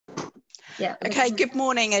Yeah. Okay, good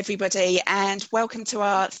morning everybody, and welcome to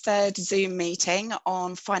our third Zoom meeting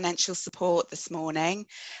on financial support this morning.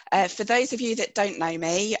 For those of you that don't know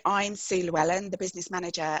me, I'm Sue Llewellyn, the business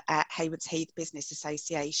manager at Haywards Heath Business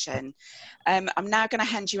Association. I'm now going to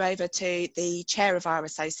hand you over to the chair of our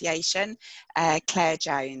association, Claire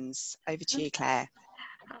Jones. Over to you, Claire.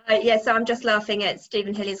 Yes, so I'm just laughing at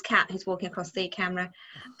Stephen Hilly's cat who's walking across the camera,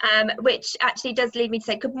 which actually does lead me to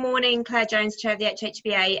say good morning, Claire Jones, chair of the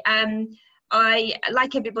HHBA. I,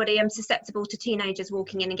 like everybody, am susceptible to teenagers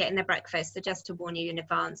walking in and getting their breakfast, so just to warn you in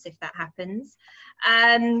advance if that happens.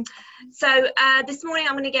 This morning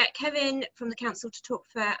I'm going to get Kevin from the council to talk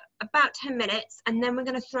for about 10 minutes, and then we're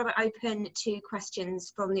going to throw it open to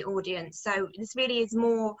questions from the audience. So this really is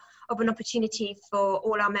more of an opportunity for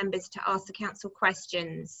all our members to ask the council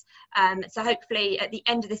questions. So hopefully at the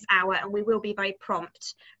end of this hour, and we will be very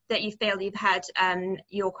prompt, that you feel you've had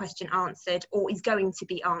your question answered or is going to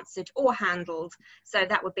be answered or handled. So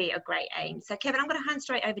that would be a great aim. So Kevin, I'm going to hand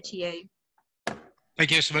straight over to you.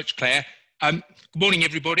 Thank you so much, Claire. Good morning,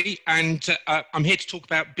 everybody. And I'm here to talk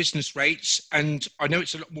about business rates. And I know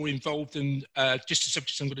it's a lot more involved than just the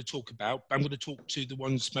subjects I'm going to talk about, but I'm going to talk to the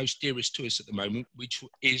ones most dearest to us at the moment, which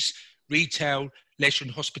is retail, leisure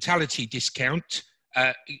and hospitality discount,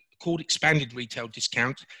 called expanded retail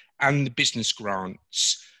discount, and the business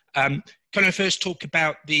grants. Can I first talk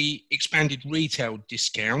about the expanded retail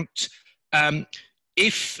discount?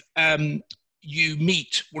 If you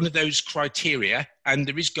meet one of those criteria, and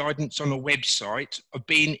there is guidance on a website of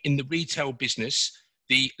being in the retail business,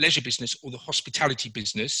 the leisure business, or the hospitality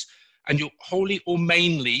business, and you're wholly or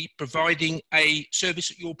mainly providing a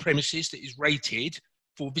service at your premises that is rated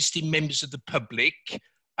for visiting members of the public,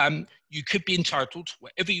 you could be entitled,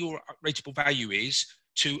 whatever your rateable value is,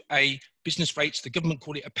 to a business rates. The government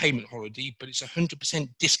call it a payment holiday, but it's 100%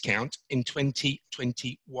 discount in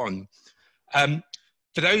 2021.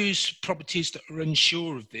 For those properties that are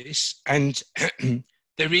unsure of this, and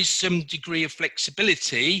there is some degree of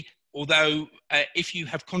flexibility, although if you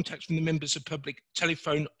have contact from the members of public,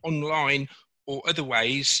 telephone, online, or other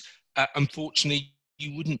ways, unfortunately,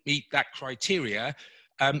 you wouldn't meet that criteria.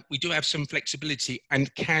 We do have some flexibility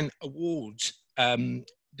and can award the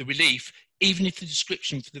relief, even if the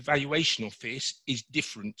description for the valuation office is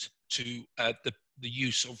different to the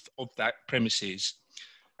use of that premises.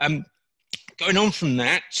 Going on from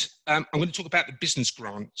that, I'm going to talk about the business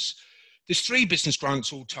grants. There's 3 business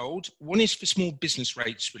grants all told. One is for small business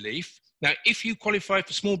rates relief. Now, if you qualify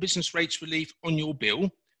for small business rates relief on your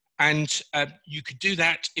bill, and you could do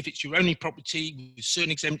that if it's your only property with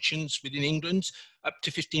certain exemptions within England, up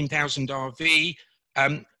to 15,000 RV,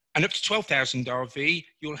 and up to 12,000 RV,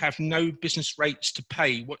 you'll have no business rates to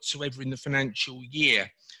pay whatsoever in the financial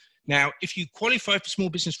year. Now, if you qualify for small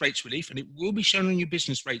business rates relief, and it will be shown on your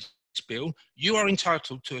business rates bill, you are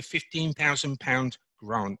entitled to a £15,000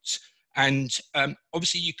 grant. And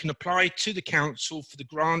obviously you can apply to the council for the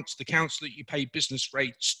grant, the council that you pay business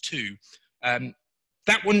rates to.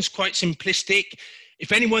 That one's quite simplistic.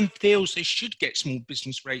 If anyone feels they should get small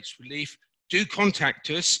business rates relief, do contact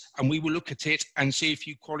us and we will look at it and see if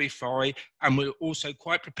you qualify. And we're also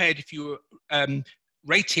quite prepared if you're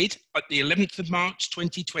rated at the 11th of March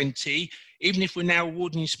 2020, even if we're now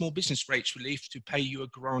awarding you small business rates relief, to pay you a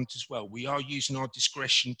grant as well. We are using our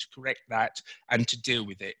discretion to correct that and to deal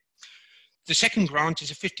with it. The second grant is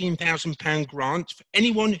a £15,000 grant for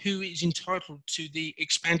anyone who is entitled to the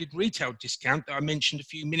expanded retail discount that I mentioned a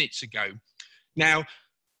few minutes ago. Now,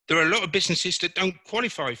 there are a lot of businesses that don't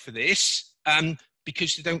qualify for this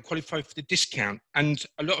because they don't qualify for the discount. And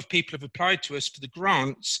a lot of people have applied to us for the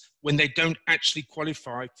grants when they don't actually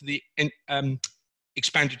qualify for the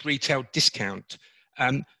expanded retail discount.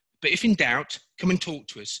 But if in doubt, come and talk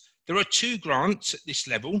to us. There are 2 grants at this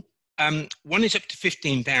level. One is up to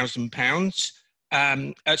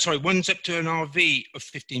 £15,000. One's up to an RV of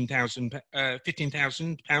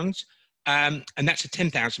 £15,000, and that's a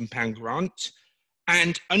 £10,000 grant.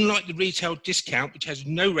 And unlike the retail discount, which has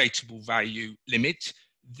no rateable value limit,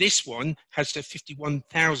 this one has a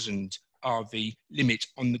 51,000 RV limit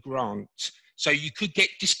on the grant. So you could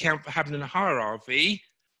get discount for having a higher RV,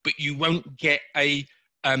 but you won't get a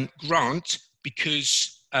grant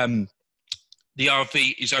because the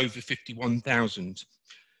RV is over 51,000.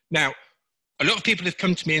 Now, a lot of people have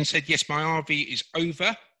come to me and said, yes, my RV is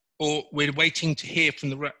over, or we're waiting to hear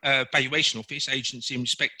from the valuation office agency in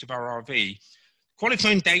respect of our RV.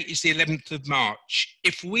 Qualifying date is the 11th of March.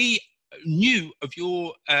 If we knew of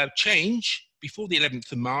your change before the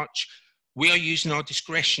 11th of March, we are using our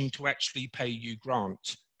discretion to actually pay you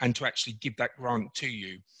grant and to actually give that grant to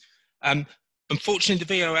you. Unfortunately,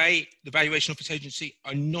 the VOA, the Valuation Office Agency,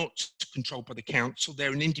 are not controlled by the council.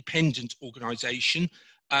 They're an independent organisation.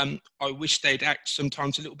 I wish they'd act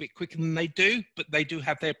sometimes a little bit quicker than they do, but they do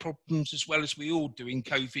have their problems as well as we all do in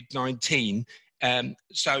COVID-19.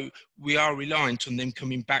 So we are reliant on them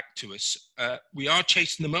coming back to us. We are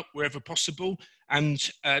chasing them up wherever possible and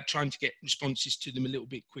trying to get responses to them a little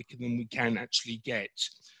bit quicker than we can actually get.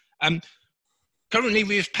 Currently,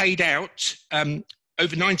 we have paid out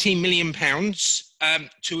over £19 million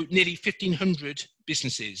to nearly 1,500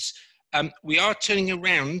 businesses. We are turning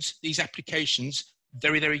around these applications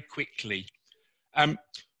very, very quickly.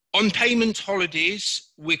 On payment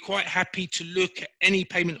holidays, we're quite happy to look at any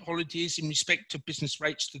payment holidays in respect to business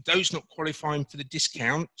rates to those not qualifying for the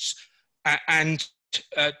discounts and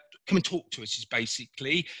come and talk to us is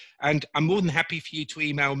basically. And I'm more than happy for you to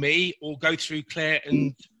email me or go through Claire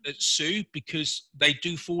and Sue, because they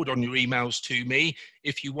do forward on your emails to me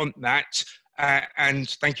if you want that. And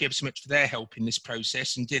thank you ever so much for their help in this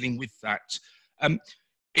process and dealing with that.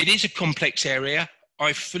 It is a complex area.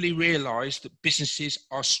 I fully realise that businesses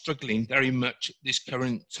are struggling very much at this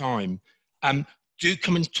current time. Do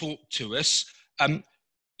come and talk to us.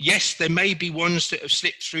 Yes, there may be ones that have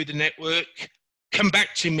slipped through the network. Come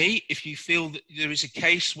back to me if you feel that there is a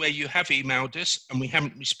case where you have emailed us and we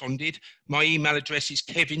haven't responded. My email address is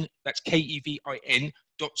Kevin, that's KEVIN,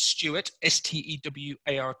 .Stewart,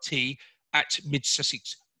 STEWART,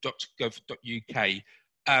 @midsussex.gov.uk.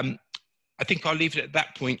 I think I'll leave it at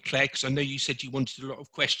that point, Claire, because I know you said you wanted a lot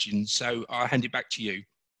of questions, so I'll hand it back to you.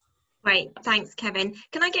 Great, thanks, Kevin.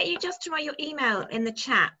 Can I get you just to write your email in the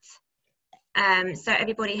chat so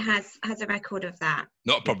everybody has a record of that?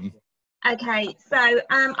 Not a problem. Okay, so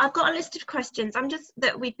I've got a list of questions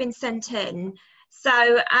that we've been sent in.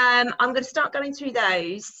 So I'm going to start going through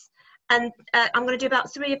those, and I'm going to do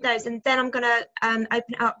about 3 of those, and then I'm going to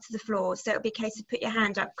open it up to the floor. So it'll be a case of put your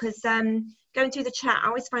hand up, because going through the chat, I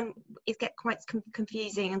always find it get quite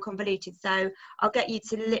confusing and convoluted. So I'll get you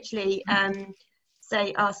to literally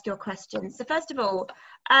ask your questions. So first of all,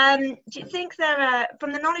 do you think there are,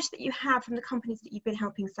 from the knowledge that you have from the companies that you've been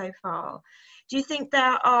helping so far, do you think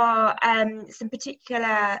there are some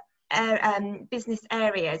particular business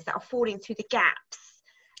areas that are falling through the gaps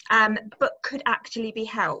but could actually be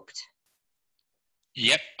helped?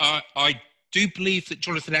 Yep, I do believe that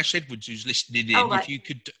Jonathan Ash-Edwards, who's listening in, if you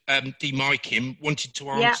could de-mic him, wanted to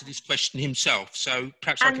answer this question himself. So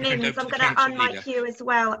perhaps I can hand over to the council leader. I'm going to unmic you as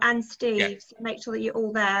well, and Steve, so make sure that you're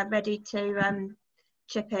all there ready to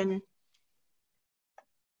chip in.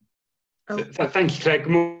 Oh. Thank you, Claire. Good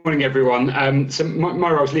morning, everyone. So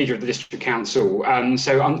my role is leader of the District Council.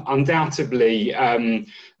 So undoubtedly,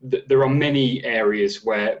 there are many areas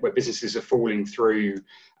where businesses are falling through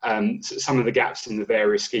some of the gaps in the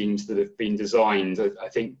various schemes that have been designed. I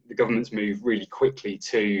think the government's moved really quickly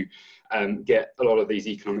to get a lot of these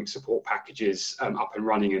economic support packages up and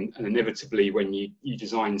running, and inevitably when you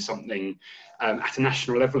design something at a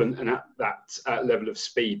national level and at that level of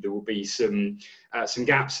speed, there will be some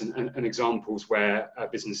gaps and examples where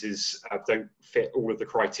businesses don't fit all of the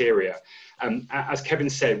criteria. As Kevin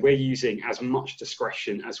said, we're using as much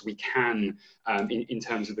discretion as we can in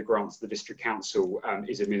terms of the grants the District Council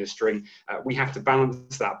is administering. We have to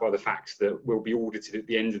balance that by the fact that we'll be audited at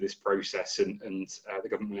the end of this process, and the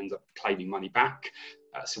government will end up claiming money back.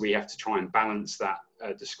 So we have to try and balance that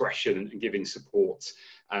discretion and giving support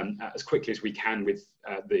as quickly as we can with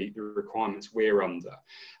the requirements we're under.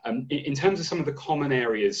 In terms of some of the common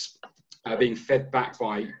areas being fed back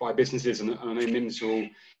by businesses, and I know Mims will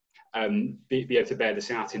be able to bear this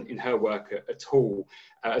out in her work at all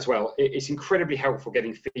as well. It's incredibly helpful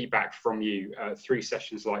getting feedback from you through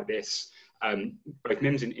sessions like this. Both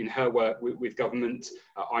Mims in her work with government,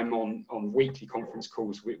 I'm on weekly conference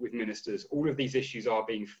calls with ministers. All of these issues are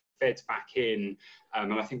being fed back in,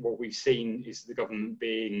 and I think what we've seen is the government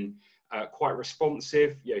being quite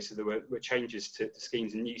responsive. So there were changes to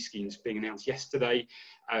schemes and new schemes being announced yesterday.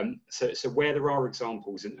 So where there are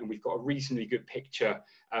examples, and we've got a reasonably good picture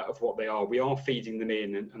of what they are, we are feeding them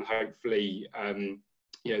in, and hopefully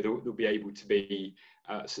there'll be able to be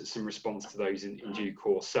some response to those in due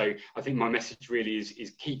course. So I think my message really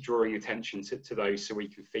is keep drawing attention to those, so we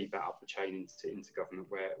can feed that up the chain into government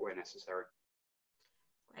where necessary.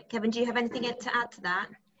 Right, Kevin, do you have anything to add to that?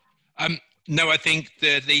 No, I think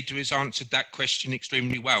the leader has answered that question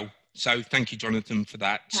extremely well. So thank you, Jonathan, for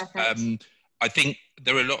that. I think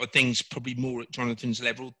there are a lot of things probably more at Jonathan's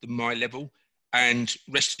level than my level. And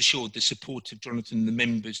rest assured, the support of Jonathan and the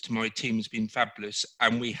members to my team has been fabulous.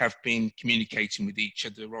 And we have been communicating with each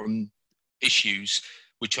other on issues,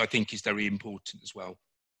 which I think is very important as well.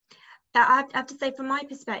 I have to say, from my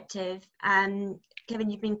perspective, Kevin,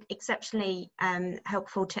 you've been exceptionally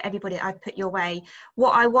helpful to everybody that I've put your way.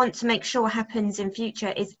 What I want to make sure happens in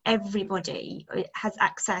future is everybody has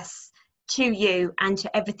access to you and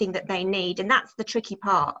to everything that they need, and that's the tricky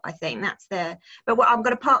part. I think that's the. But I'm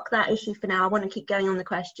going to park that issue for now. I want to keep going on the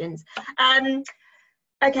questions.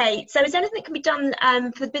 Okay, so is there anything that can be done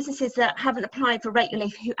for the businesses that haven't applied for rate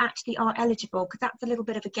relief who actually are eligible? Because that's a little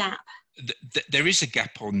bit of a gap. There is a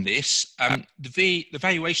gap on this. The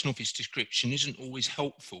valuation office description isn't always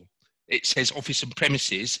helpful. It says office and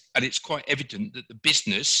premises, and it's quite evident that the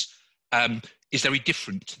business is very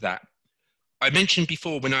different to that. I mentioned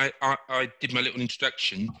before when I did my little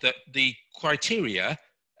introduction that the criteria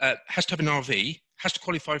has to have an RV, has to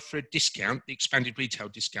qualify for a discount, the expanded retail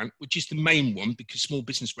discount, which is the main one because small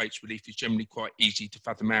business rates relief is generally quite easy to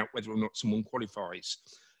fathom out whether or not someone qualifies.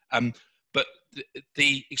 But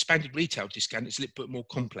the expanded retail discount is a little bit more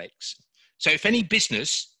complex. So if any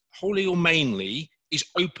business, wholly or mainly, is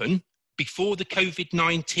open before the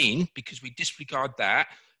COVID-19, because we disregard that,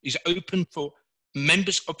 is open for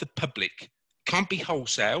members of the public, can't be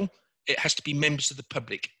wholesale, it has to be members of the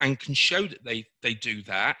public and can show that they do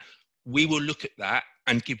that, we will look at that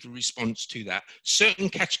and give a response to that. Certain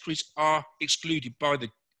categories are excluded by the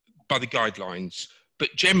guidelines, but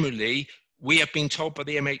generally we have been told by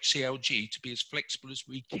the MHCLG to be as flexible as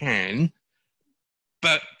we can.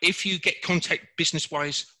 But if you get contact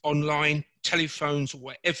business-wise online, telephones or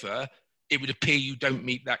whatever, it would appear you don't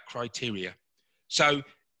meet that criteria. So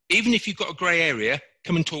even if you've got a grey area,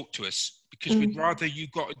 come and talk to us, because we'd rather you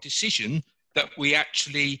got a decision that we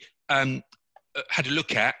actually had a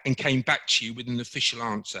look at and came back to you with an official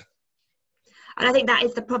answer. And I think that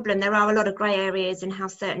is the problem. There are a lot of grey areas in how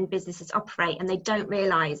certain businesses operate, and they don't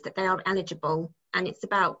realise that they are eligible, and it's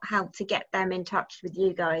about how to get them in touch with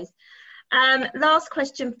you guys. Last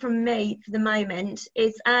question from me for the moment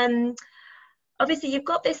is, obviously you've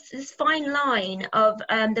got this fine line of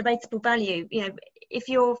the rateable value. You know, if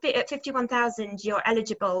you're at 51,000, you're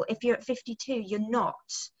eligible. If you're at 52, you're not.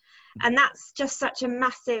 And that's just such a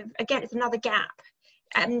massive, again, it's another gap.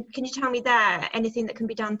 Can you tell me there anything that can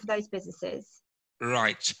be done for those businesses?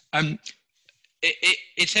 Right.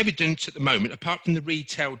 It's evident at the moment, apart from the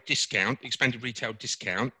retail discount, expanded retail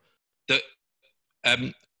discount, that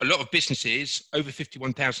a lot of businesses over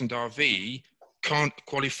 51,000 RV can't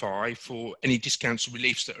qualify for any discounts or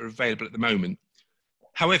reliefs that are available at the moment.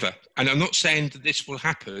 However, and I'm not saying that this will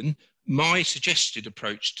happen, my suggested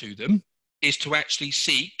approach to them is to actually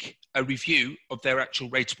seek a review of their actual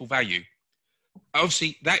rateable value.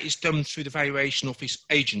 Obviously, that is done through the Valuation Office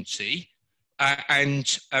Agency,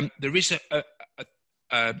 and there is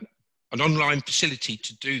an online facility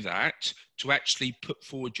to do that, to actually put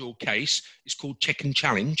forward your case. It's called Check and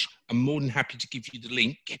Challenge. I'm more than happy to give you the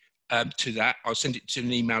link to that. I'll send it to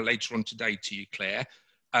an email later on today to you, Claire,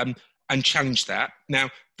 and challenge that. Now,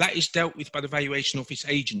 that is dealt with by the Valuation Office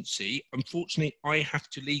Agency. Unfortunately, I have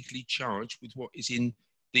to legally charge with what is in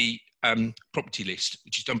the property list,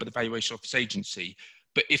 which is done by the Valuation Office Agency.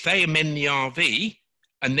 But if they amend the RV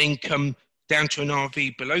and then come down to an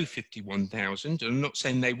RV below 51,000, and I'm not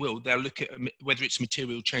saying they will, they'll look at whether it's a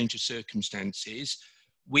material change of circumstances,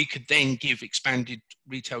 we could then give expanded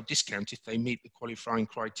retail discount if they meet the qualifying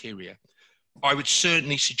criteria. I would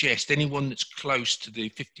certainly suggest anyone that's close to the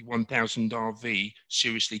 51,000 RV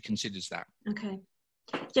seriously considers that. Okay.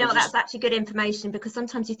 You know, that's actually good information, because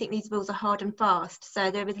sometimes you think these rules are hard and fast,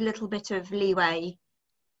 so there is a little bit of leeway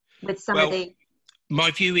with some of the...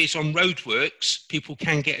 My view is on roadworks, people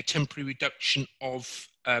can get a temporary reduction of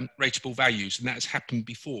rateable values, and that has happened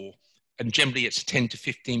before. And generally it's a 10 to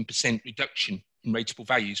 15% reduction in rateable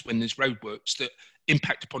values when there's roadworks that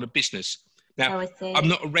impact upon a business. Now, I'm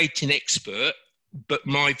not a rating expert, but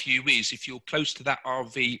my view is if you're close to that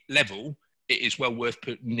RV level, it is well worth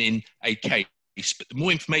putting in a case. But the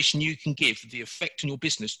more information you can give of the effect on your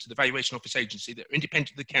business to the Valuation Office Agency that are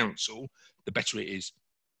independent of the council, the better it is.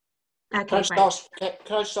 Okay, can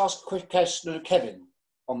I just ask a quick question to Kevin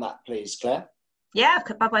on that, please, Claire? Yeah,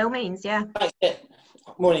 by all means, yeah.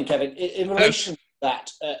 Morning, Kevin. In relation to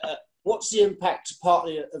that, what's the impact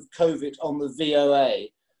partly of COVID on the VOA?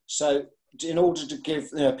 So in order to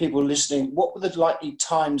give people listening, what would the likely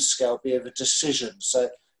timescale be of a decision? So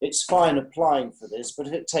it's fine applying for this, but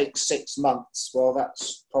if it takes 6 months, well,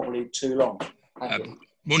 that's probably too long.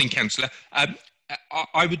 Morning, Councillor.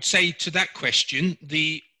 I would say to that question,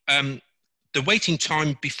 the waiting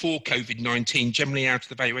time before COVID-19, generally out of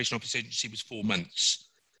the Valuation Office Agency, was 4 months.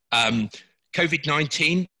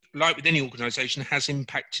 COVID-19, like with any organisation, has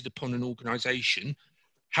impacted upon an organisation.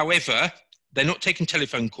 However, They're not taking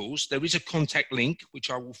telephone calls. There is a contact link, which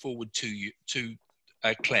I will forward to you, to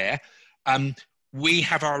Claire. We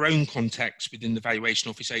have our own contacts within the Valuation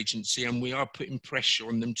Office Agency, and we are putting pressure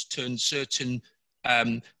on them to turn certain,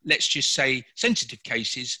 let's just say, sensitive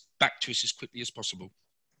cases back to us as quickly as possible.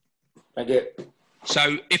 Thank you.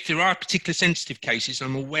 So if there are particular sensitive cases,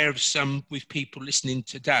 I'm aware of some with people listening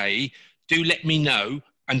today, do let me know,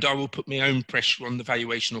 and I will put my own pressure on the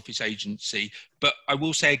Valuation Office Agency. But I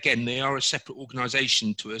will say again, they are a separate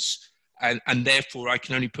organisation to us, and therefore I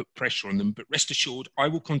can only put pressure on them. But rest assured, I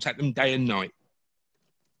will contact them day and night.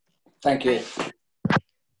 Thank you.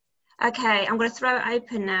 Okay, I'm going to throw it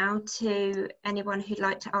open now to anyone who'd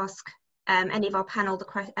like to ask any of our panel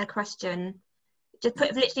a question. Just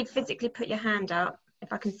literally physically put your hand up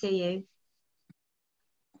if I can see you.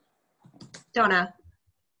 Donna.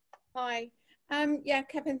 Hi. Yeah,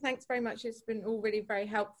 Kevin, thanks very much. It's been all really very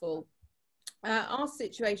helpful. Our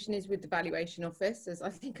situation is with the Valuation Office, as I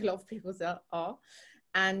think a lot of people's are,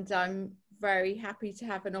 and I'm very happy to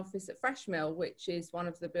have an office at Freshmill, which is one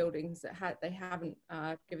of the buildings that they haven't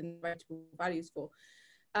given rateable values for.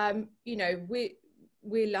 You know,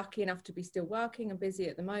 we're lucky enough to be still working and busy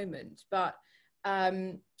at the moment, but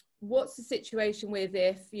what's the situation with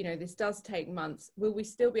if, you know, this does take months? Will we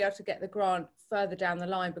still be able to get the grant further down the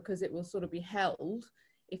line because it will sort of be held,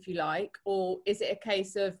 if you like, or is it a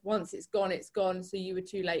case of once it's gone, so you were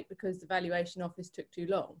too late because the Valuation Office took too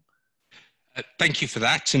long? Thank you for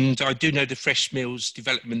that, and I do know the Fresh Mills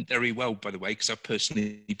development very well, by the way, because I've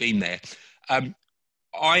personally been there.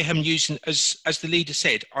 I am using, as the leader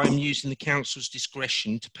said, I'm using the council's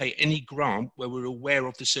discretion to pay any grant where we're aware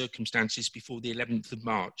of the circumstances before the 11th of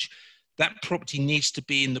March. That property needs to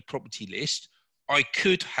be in the property list. I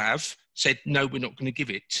could have said, no, we're not going to give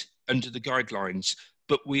it under the guidelines,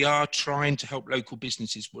 but we are trying to help local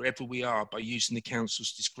businesses wherever we are by using the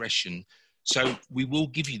council's discretion. So we will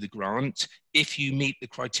give you the grant if you meet the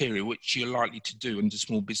criteria, which you're likely to do under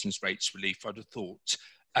small business rates relief, I'd have thought.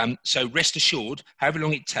 So rest assured, however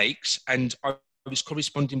long it takes, and I was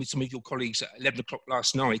corresponding with some of your colleagues at 11 o'clock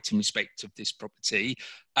last night in respect of this property,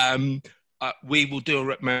 we will do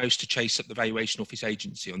our utmost to chase up the Valuation Office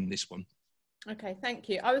Agency on this one. Okay, thank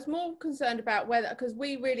you. I was more concerned about whether, because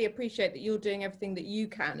we really appreciate that you're doing everything that you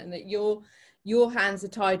can and that your hands are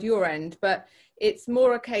tied your end, but it's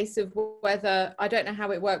more a case of whether, I don't know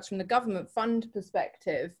how it works from the government fund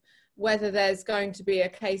perspective, whether there's going to be a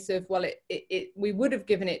case of, well, we would have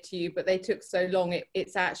given it to you, but they took so long,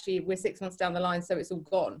 it's actually, we're 6 months down the line, so it's all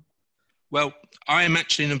gone. Well, I am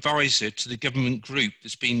actually an advisor to the government group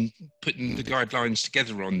that's been putting the guidelines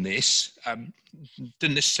together on this.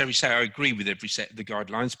 Didn't necessarily say I agree with every set of the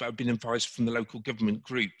guidelines, but I've been advised from the local government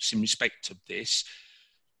groups in respect of this.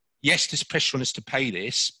 Yes, there's pressure on us to pay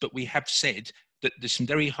this, but we have said that there's some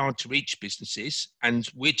very hard to reach businesses, and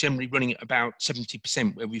we're generally running at about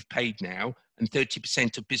 70% where we've paid now, and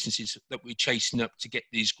 30% of businesses that we're chasing up to get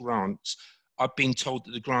these grants. I've been told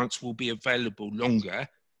that the grants will be available longer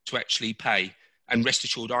to actually pay, and rest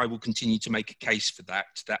assured I will continue to make a case for that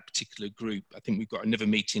to that particular group. I think we've got another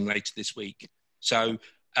meeting later this week. So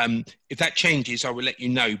if that changes, I will let you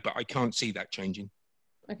know, but I can't see that changing.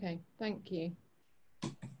 Okay, thank you.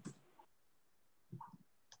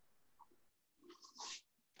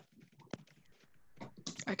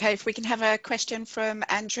 Okay, if we can have a question from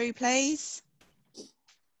Andrew, please.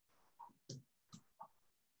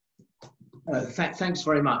 Thanks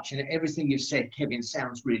very much. And everything you've said, Kevin,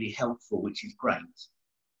 sounds really helpful, which is great.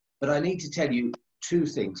 But I need to tell you two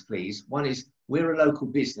things, please. One is we're a local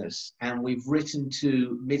business and we've written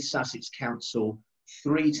to Mid Sussex Council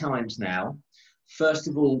 3 times now. First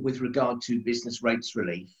of all, with regard to business rates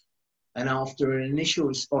relief. And after an initial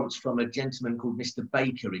response from a gentleman called Mr.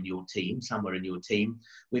 Baker in your team, somewhere in your team,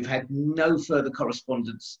 we've had no further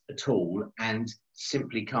correspondence at all and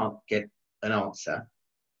simply can't get an answer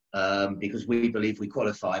because we believe we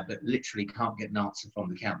qualify, but literally can't get an answer from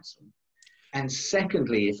the council. And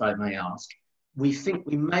secondly, if I may ask, we think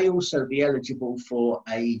we may also be eligible for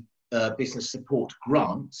a business support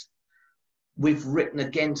grant. We've written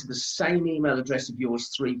again to the same email address of yours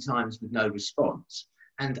 3 times with no response.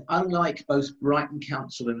 And unlike both Brighton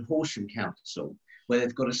Council and Horsham Council, where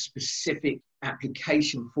they've got a specific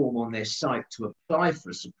application form on their site to apply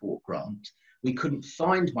for a support grant, we couldn't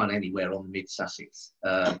find one anywhere on the Mid Sussex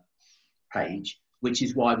page, which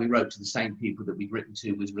is why we wrote to the same people that we've written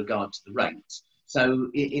to with regard to the rates.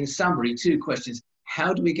 So in summary, 2 questions.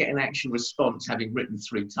 How do we get an action response having written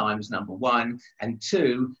 3 times, number 1? And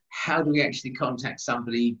 2, how do we actually contact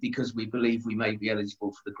somebody because we believe we may be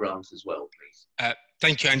eligible for the grant as well, please?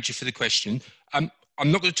 Thank you, Andrew, for the question. I'm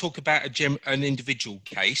not going to talk about an individual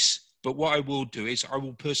case. But what I will do is I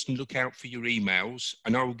will personally look out for your emails,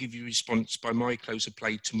 and I will give you a response by my close of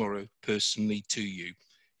play tomorrow personally to you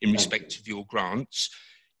in respect of your grants.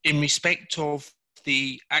 In respect of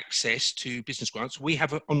the access to business grants, we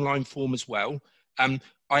have an online form as well.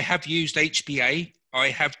 I have used HBA. I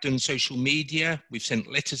have done social media. We've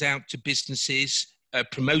sent letters out to businesses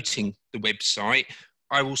promoting the website.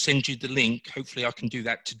 I will send you the link. Hopefully I can do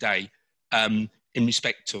that today in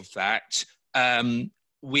respect of that.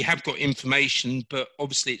 We have got information, but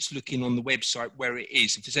obviously it's looking on the website where it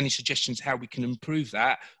is. If there's any suggestions how we can improve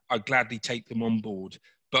that, I'd gladly take them on board.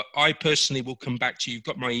 But I personally will come back to you. You've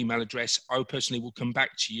got my email address. I personally will come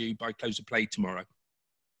back to you by close of play tomorrow.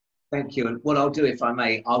 Thank you. And what I'll do, if I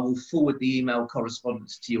may, I will forward the email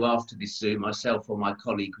correspondence to you after this Zoom. Myself or my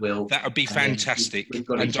colleague will. That would be fantastic.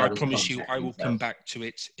 And I promise you, I will come back to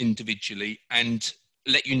it individually and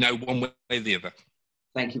let you know one way or the other.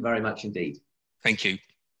 Thank you very much indeed. Thank you.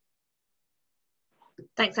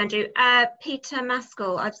 Thanks, Andrew. Peter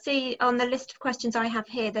Maskell, I see on the list of questions I have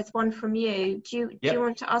here, there's one from you. Do you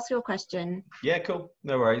want to ask your question? Yeah, cool.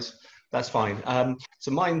 No worries. That's fine. So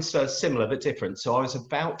mine's similar but different. So I was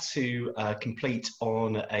about to complete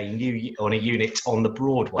on a unit on the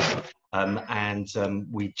Broadway, and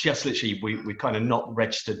we just literally we kind of not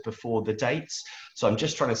registered before the dates. So I'm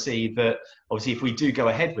just trying to see that obviously if we do go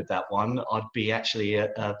ahead with that one, I'd be actually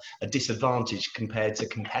at a disadvantage compared to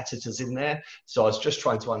competitors in there. So I was just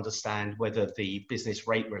trying to understand whether the business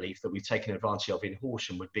rate relief that we've taken advantage of in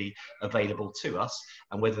Horsham would be available to us,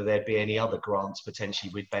 and whether there'd be any other grants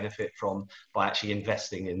potentially we'd benefit from by actually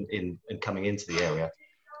investing in coming into the area.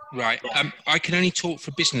 Right. I can only talk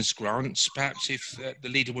for business grants. Perhaps if the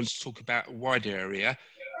leader wants to talk about a wider area.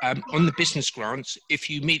 On the business grants, if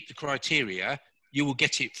you meet the criteria, you will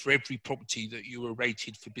get it for every property that you were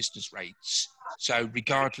rated for business rates. So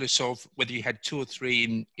regardless of whether you had 2 or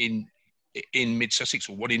 3 in Mid Sussex,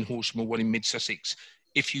 or 1 in Horsham or 1 in Mid Sussex,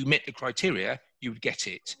 if you met the criteria, you would get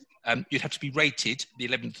it. You'd have to be rated the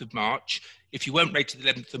 11th of March. If you weren't rated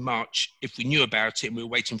the 11th of March, if we knew about it and we were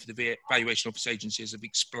waiting for the Valuation Office Agency, as I've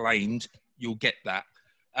explained, you'll get that.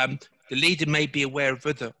 The leader may be aware of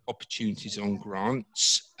other opportunities on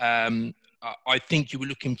grants. I think you were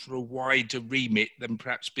looking for a wider remit than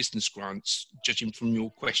perhaps business grants, judging from your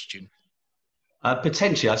question.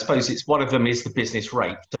 Potentially, I suppose it's one of them is the business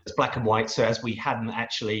rate. So it's black and white. So as we hadn't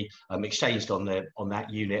actually exchanged on that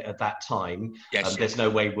unit at that time, yes, there's no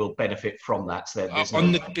way we'll benefit from that. So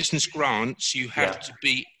on the business grants, you have to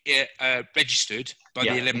be registered by the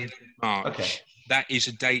 11th of March. Okay. That is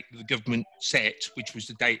a date the government set, which was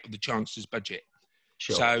the date of the Chancellor's budget.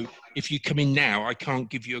 Sure. So if you come in now, I can't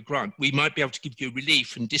give you a grant. We might be able to give you a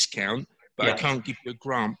relief and discount, but I can't give you a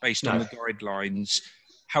grant based on the guidelines.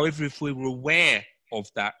 However, if we were aware of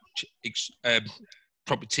that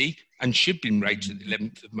property and should have been rated at the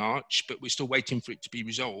 11th of March, but we're still waiting for it to be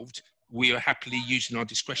resolved, we are happily using our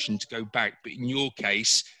discretion to go back. But in your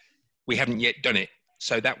case, we haven't yet done it.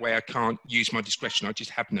 So that way I can't use my discretion. I just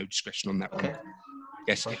have no discretion on that one.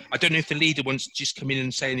 Yes. I don't know if the leader wants to just come in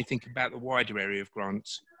and say anything about the wider area of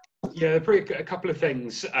grants. Yeah, a couple of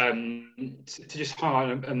things to just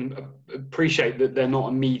highlight and appreciate that they're not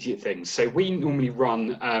immediate things. So we normally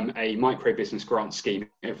run a micro business grant scheme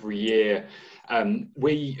every year.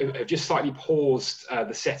 We have just slightly paused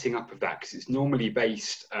the setting up of that because it's normally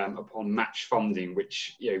based upon match funding,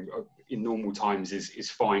 which in normal times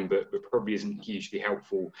is fine, but probably isn't hugely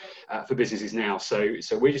helpful for businesses now. So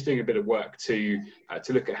we're just doing a bit of work to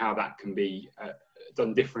look at how that can be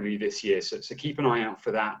done differently this year. So keep an eye out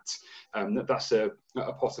for that. That's a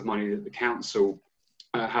pot of money that the council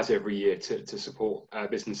has every year to support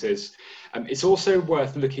businesses. It's also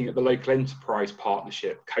worth looking at the local enterprise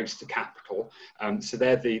partnership, Coast to Capital. So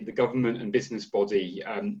they're the government and business body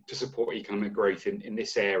to support economic growth in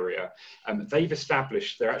this area. They've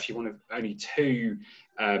established, they're actually one of only 2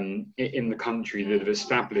 in the country that have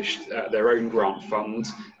established their own grant fund.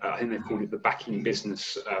 I think they've called it the Backing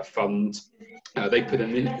Business Fund. They put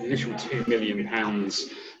an initial £2 million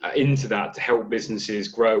into that to help businesses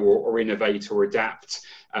grow or innovate or adapt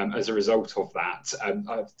as a result of that. I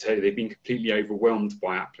have to tell you, they've been completely overwhelmed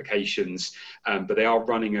by applications, but they are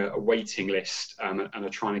running a waiting list and are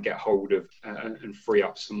trying to get hold of and free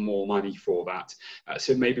up some more money for that.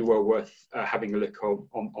 So it may be well worth having a look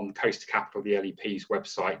on Coast to Capital, the LEP's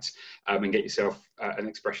website, and get yourself an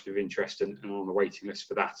expression of interest and on the waiting list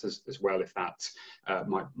for that as well, if that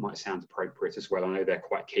might sound appropriate as well. I know they're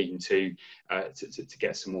quite keen to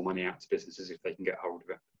get some more money out to businesses if they can get hold of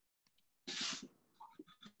it.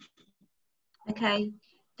 Okay,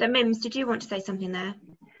 so Mims, did you want to say something there?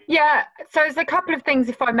 Yeah, so there's a couple of things,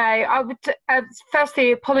 if I may. I would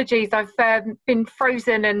firstly, apologies. I've been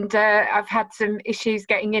frozen and I've had some issues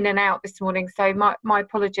getting in and out this morning, so my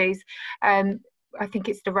apologies. I think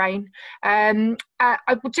it's the rain. I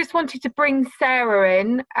just wanted to bring Sarah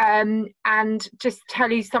in and just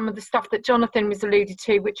tell you some of the stuff that Jonathan was alluded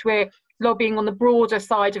to, which we're lobbying on the broader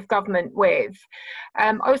side of government with.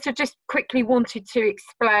 I also just quickly wanted to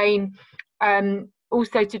explain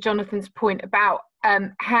also to Jonathan's point about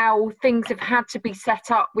how things have had to be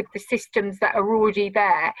set up with the systems that are already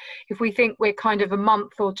there. If we think we're kind of a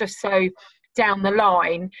month or just so down the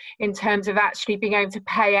line in terms of actually being able to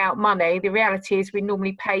pay out money, the reality is we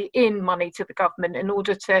normally pay in money to the government. In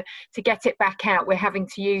order to get it back out, we're having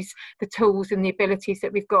to use the tools and the abilities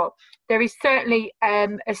that we've got. There is certainly a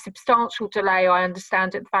substantial delay, I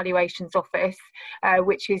understand, at the Valuations Office,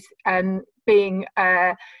 which is being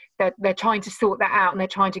they're trying to sort that out and they're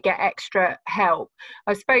trying to get extra help.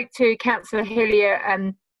 I spoke to Councillor Hillier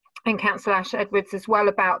and Councillor Ash Edwards as well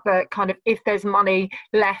about the kind of, if there's money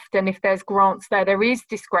left and if there's grants there is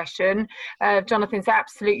discretion. Jonathan's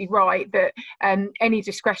absolutely right that any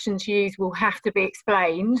discretions used will have to be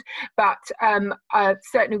explained, but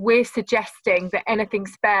certainly we're suggesting that anything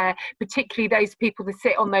spare, particularly those people that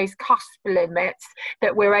sit on those cusp limits,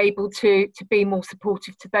 that we're able to be more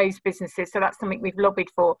supportive to those businesses. So that's something we've lobbied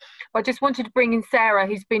for. I just wanted to bring in Sarah,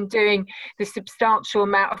 who's been doing the substantial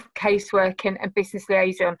amount of casework and business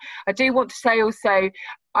liaison. I do want to say also,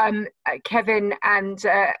 Kevin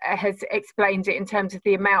has explained it in terms of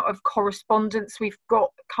the amount of correspondence we've got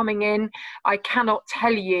coming in. I cannot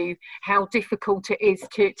tell you how difficult it is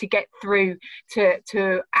to get through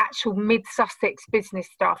to actual Mid Sussex business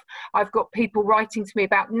stuff. I've got people writing to me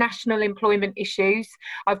about national employment issues.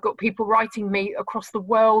 I've got people writing me across the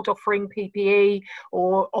world offering PPE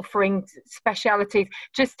or offering specialities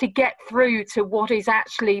just to get through to what is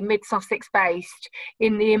actually Mid Sussex based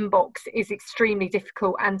in the inbox is extremely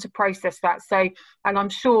difficult, and to process that. So, and I'm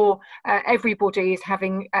sure everybody is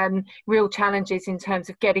having real challenges in terms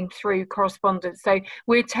of getting through correspondence. So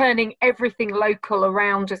we're turning everything local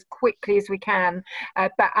around as quickly as we can.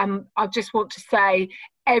 But I just want to say,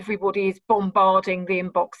 everybody is bombarding the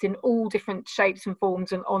inbox in all different shapes and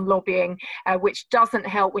forms and on lobbying, which doesn't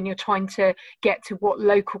help when you're trying to get to what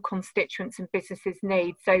local constituents and businesses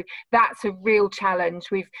need. So that's a real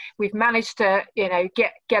challenge. We've managed to, you know,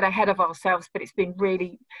 get ahead of ourselves, but it's been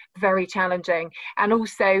really very challenging. And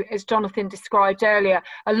also, as Jonathan described earlier,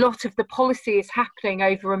 a lot of the policy is happening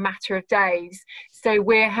over a matter of days. So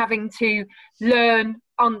we're having to learn,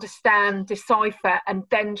 understand, decipher, and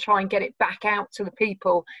then try and get it back out to the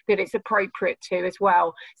people that it's appropriate to as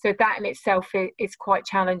well. So that in itself is quite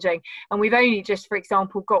challenging. And we've only just, for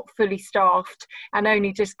example, got fully staffed and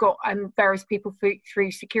only just got various people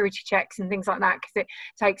through security checks and things like that, because it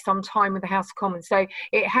takes some time with the House of Commons. So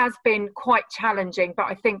it has been quite challenging, but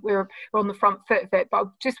I think we're on the front foot of it. But I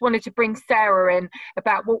just wanted to bring Sarah in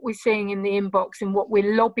about what we're seeing in the inbox and what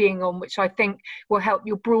we're lobbying on, which I think will help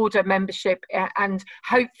your broader membership and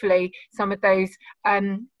hopefully some of those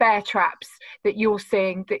bear traps that you're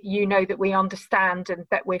seeing, that you know that we understand and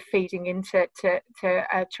that we're feeding into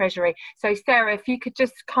Treasury. So Sarah, if you could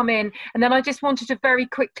just come in, and then I just wanted to very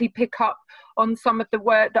quickly pick up on some of the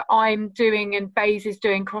work that I'm doing and Bays is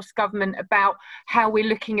doing cross government about how we're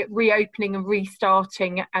looking at reopening and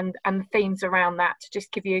restarting and the themes around that, to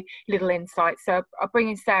just give you little insight. So I'll bring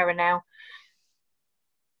in Sarah now.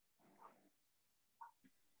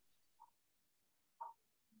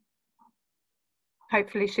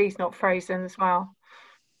 Hopefully she's not frozen as well.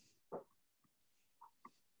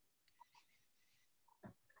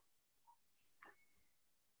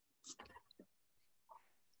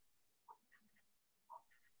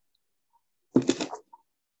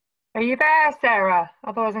 Are you there, Sarah?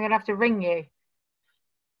 Otherwise I'm going to have to ring you.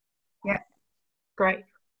 Yeah. Great.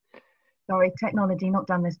 Sorry, technology, not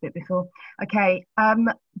done this bit before. Okay,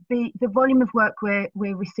 the volume of work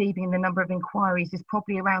we're receiving and the number of inquiries is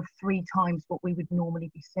probably around 3 times what we would normally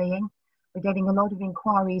be seeing. We're getting a lot of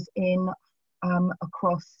inquiries in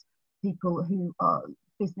across people who are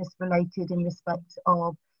business related in respect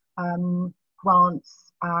of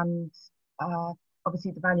grants and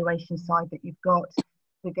obviously the valuation side that you've got.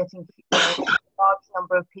 We're getting a large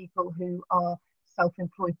number of people who are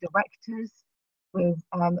self-employed directors with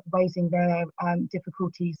raising their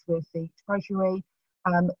difficulties with the Treasury,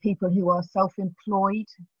 people who are self-employed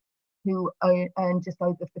who earn just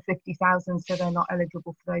over 50,000, so they're not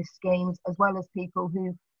eligible for those schemes, as well as people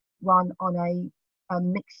who run on a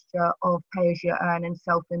mixture of pay-as-you-earn and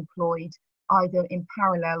self-employed, either in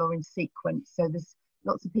parallel or in sequence. So there's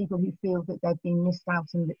lots of people who feel that they've been missed out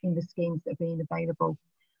in the schemes that are being available.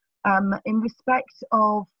 In respect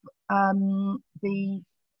of the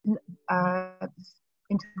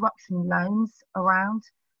interruption loans around,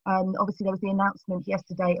 obviously there was the announcement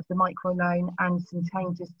yesterday of the micro loan and some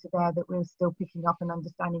changes to there that we're still picking up and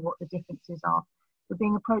understanding what the differences are. We're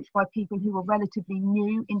being approached by people who are relatively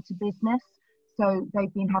new into business, so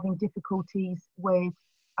they've been having difficulties with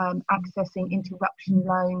accessing interruption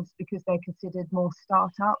loans because they're considered more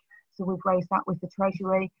startup. So we've raised that with the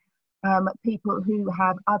Treasury. People who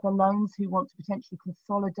have other loans who want to potentially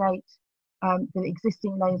consolidate the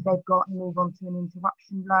existing loans they've got and move on to an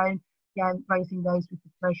interruption loan, again, raising those with the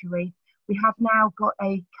Treasury. We have now got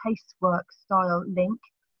a casework style link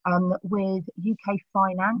with UK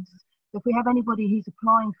Finance. So if we have anybody who's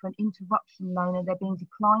applying for an interruption loan and they're being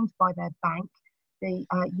declined by their bank, the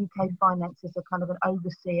UK Finance as a kind of an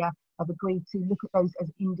overseer have agreed to look at those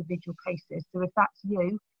as individual cases. So if that's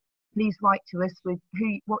you, please write to us with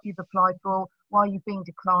what you've applied for, why you've been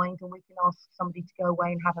declined, and we can ask somebody to go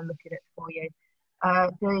away and have a look at it for you.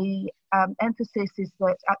 The emphasis is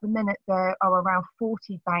that at the minute there are around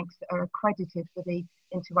 40 banks that are accredited for the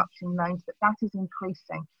interruption loans, but that is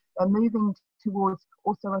increasing. They're moving towards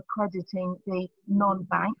also accrediting the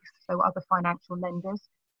non-banks, so other financial lenders,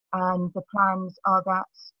 and the plans are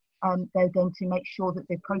that they're going to make sure that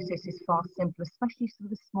the process is far simpler, especially for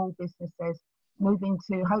the small businesses, moving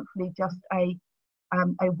to hopefully just a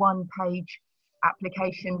one-page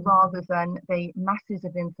application rather than the masses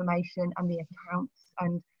of information and the accounts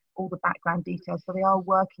and all the background details. So they are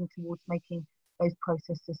working towards making those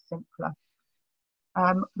processes simpler.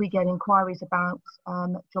 We get inquiries about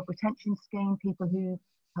job retention scheme, people who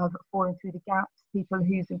have fallen through the gaps, people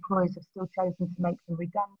whose employers have still chosen to make them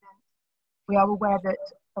redundant. We are aware that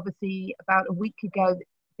obviously about a week ago,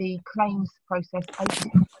 the claims process,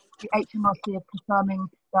 the HMRC are confirming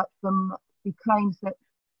that from the claims that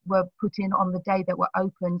were put in on the day that were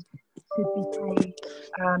opened should be paid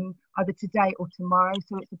either today or tomorrow.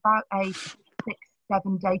 So it's about a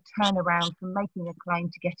 6-7 day turnaround from making a claim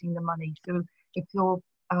to getting the money. So if you're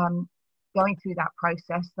going through that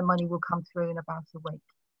process, the money will come through in about a week.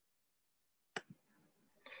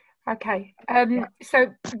 Okay, so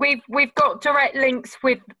we've got direct links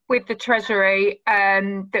with the Treasury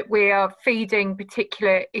that we are feeding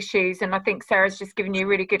particular issues, and I think Sarah's just given you a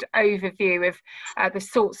really good overview of the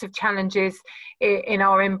sorts of challenges in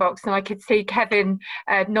our inbox, and I could see Kevin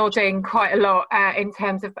nodding quite a lot in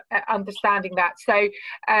terms of understanding that. So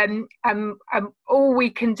all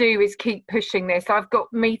we can do is keep pushing this. I've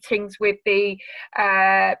got meetings with the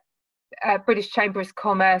British Chamber of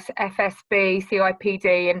Commerce, FSB,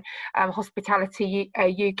 CIPD and Hospitality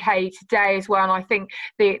UK today as well, and I think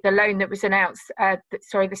the loan that was announced,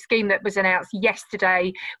 the scheme that was announced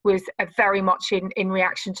yesterday was very much in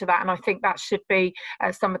reaction to that, and I think that should be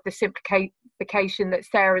some of the simplification that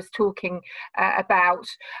Sarah's talking about.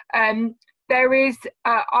 There is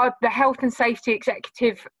the Health and Safety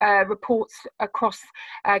Executive reports across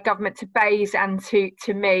government to Bays and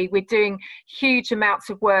to me. We're doing huge amounts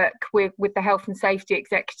of work with the Health and Safety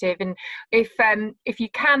Executive, and if you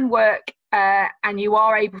can work and you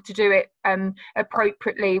are able to do it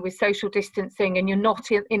appropriately with social distancing and you're not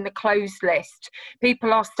in the closed list,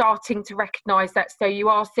 people are starting to recognise that. So you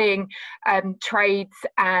are seeing trades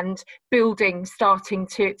and buildings starting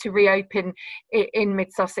to reopen in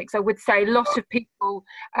Mid Sussex. I would say a lot of people,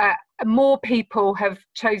 more people have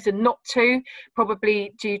chosen not to,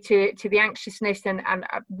 probably due to the anxiousness and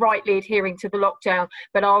rightly adhering to the lockdown,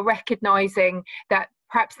 but are recognising that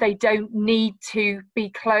perhaps they don't need to be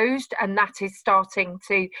closed, and that is starting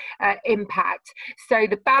to impact. So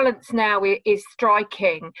the balance now is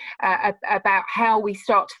striking about how we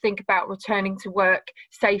start to think about returning to work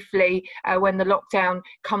safely when the lockdown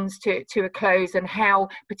comes to a close, and how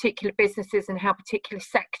particular businesses and how particular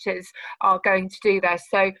sectors are going to do that.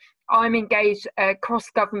 So I'm engaged across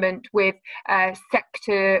government with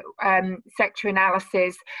sector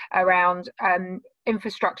analysis around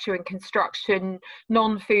infrastructure and construction,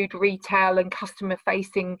 non-food retail and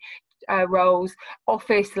customer-facing roles,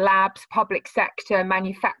 office, labs, public sector,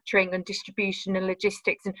 manufacturing and distribution and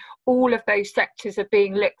logistics, and all of those sectors are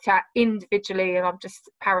being looked at individually, and I'm just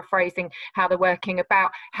paraphrasing how they're working,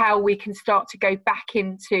 about how we can start to go back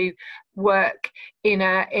into work in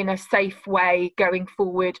a safe way going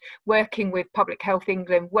forward, working with Public Health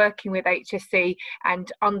England, working with HSE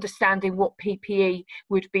and understanding what PPE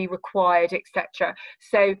would be required, etc.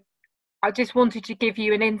 So I just wanted to give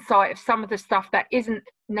you an insight of some of the stuff that isn't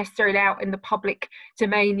necessarily out in the public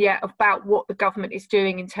domain yet about what the government is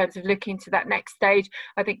doing in terms of looking to that next stage.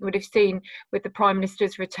 I think we would have seen with the Prime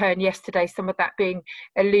Minister's return yesterday some of that being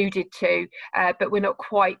alluded to, but we're not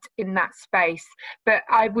quite in that space. But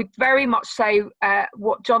I would very much say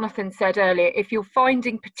what Jonathan said earlier: if you're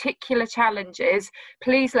finding particular challenges,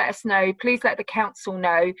 please let us know, please let the council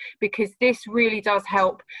know, because this really does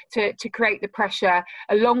help to create the pressure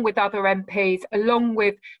along with other MPs, along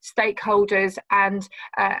with stakeholders and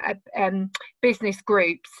business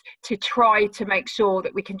groups, to try to make sure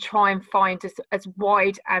that we can try and find as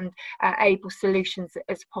wide and able solutions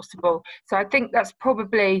as possible. So I think that's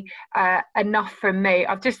probably enough from me.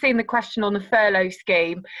 I've just seen the question on the furlough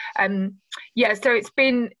scheme. Yeah, so it's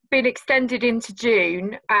been extended into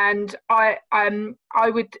June, and I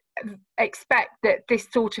would expect that this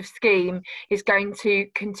sort of scheme is going to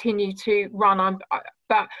continue to run.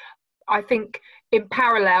 But I think in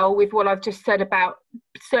parallel with what I've just said about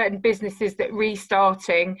certain businesses that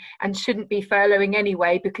restarting and shouldn't be furloughing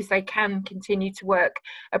anyway, because they can continue to work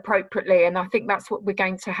appropriately. And I think that's what we're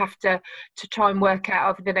going to have to try and work out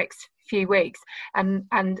over the next few weeks and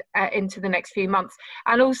into the next few months.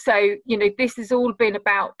 And also, you know, this has all been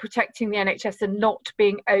about protecting the NHS and not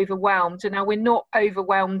being overwhelmed. And now we're not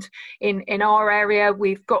overwhelmed in our area.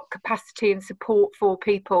 We've got capacity and support for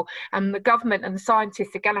people, and the government and the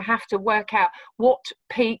scientists are going to have to work out what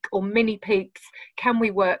peak or mini peaks can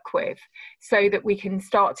we work with, so that we can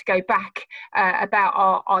start to go back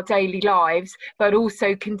about our daily lives, but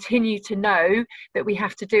also continue to know that we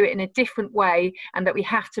have to do it in a different way, and that we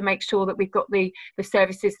have to make sure that we've got the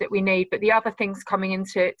services that we need. But the other things coming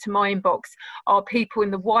into my inbox are people in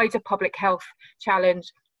the wider public health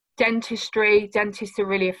challenge. Dentistry, dentists are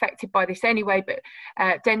really affected by this anyway, but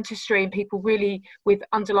dentistry and people really with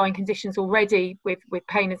underlying conditions already, with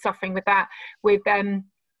pain and suffering with that, with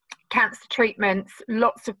cancer treatments.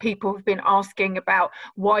 Lots of people have been asking about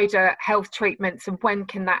wider health treatments and when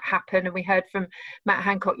can that happen. And we heard from Matt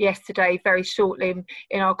Hancock yesterday, very shortly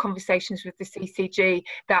in our conversations with the CCG,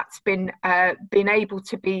 that's been able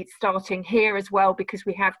to be starting here as well, because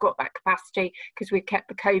we have got that capacity, because we've kept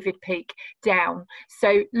the COVID peak down.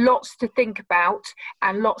 So lots to think about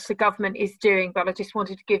and lots the government is doing, but I just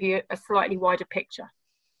wanted to give you a slightly wider picture.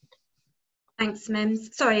 Thanks,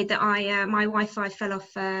 Mims. Sorry that my Wi-Fi fell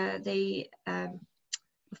off the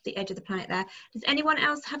edge of the planet there. Does anyone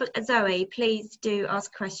else have Zoe, please do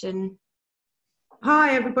ask a question.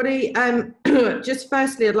 Hi, everybody. Just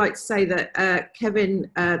firstly, I'd like to say that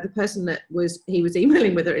Kevin, the person that he was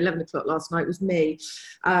emailing with at 11 o'clock last night, was me,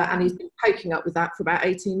 and he's been poking up with that for about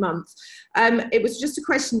 18 months. It was just a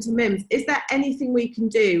question to Mims. Is there anything we can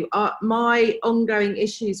do? My ongoing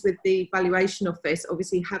issues with the valuation office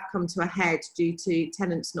obviously have come to a head due to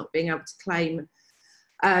tenants not being able to claim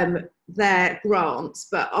their grants,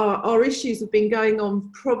 but our issues have been going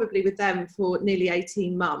on probably with them for nearly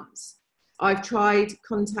 18 months. I've tried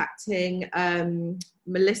contacting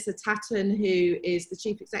Melissa Tatton, who is the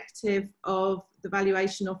Chief Executive of the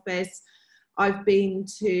Valuation Office. I've been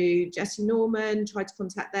to Jessie Norman, tried to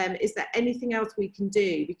contact them. Is there anything else we can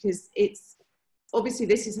do? Because it's obviously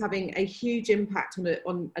this is having a huge impact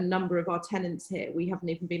on a number of our tenants here. We haven't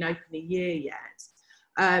even been open a year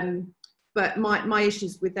yet. But my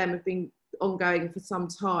issues with them have been ongoing for some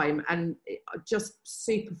time, and just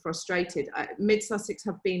super frustrated. Mid Sussex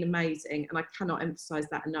have been amazing, and I cannot emphasize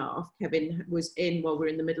that enough. Kevin was in while we're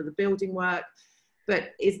in the middle of the building work,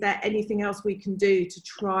 but is there anything else we can do to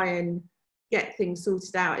try and get things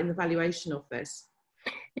sorted out in the valuation office?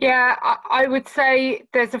 Yeah, I would say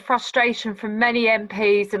there's a frustration from many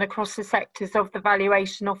MPs and across the sectors of the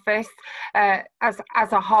valuation office as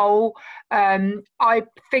a whole. I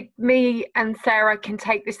think me and Sarah can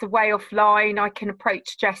take this away offline. I can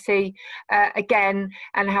approach Jessie again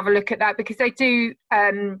and have a look at that, because they do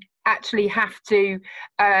actually have to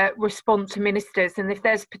respond to ministers, and if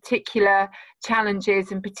there's particular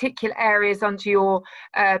challenges and particular areas under your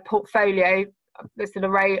portfolio, there's an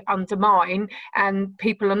array under mine, and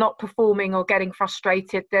people are not performing or getting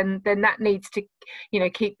frustrated, then that needs to, you know,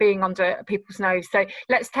 keep being under people's nose. So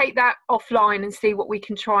let's take that offline and see what we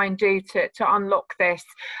can try and do to unlock this.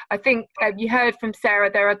 I think you heard from Sarah,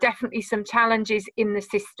 there are definitely some challenges in the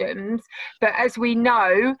systems, but as we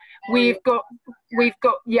know, we've got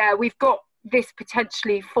this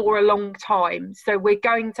potentially for a long time, so we're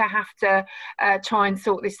going to have to try and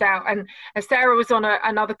sort this out. And Sarah was on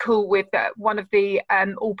another call with one of the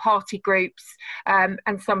all party groups and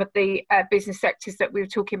some of the business sectors that we were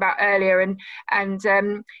talking about earlier, and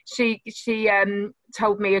she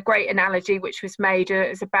told me a great analogy which was made. It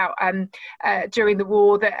was about during the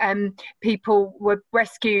war that people were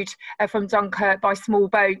rescued from Dunkirk by small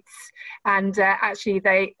boats, and actually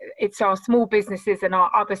it's our small businesses and our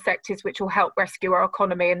other sectors which will help rescue our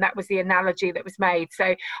economy, and that was the analogy that was made.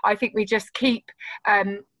 So I think we just keep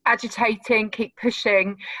agitating, keep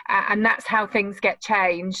pushing, and that's how things get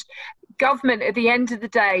changed. Government at the end of the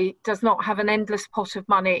day does not have an endless pot of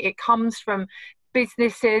money. It comes from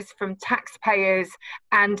businesses, from taxpayers,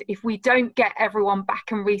 and if we don't get everyone back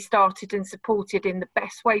and restarted and supported in the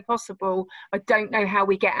best way possible, I don't know how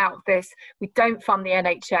we get out of this. We don't fund the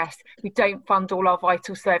NHS, we don't fund all our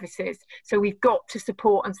vital services, so we've got to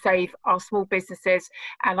support and save our small businesses,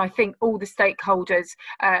 and I think all the stakeholders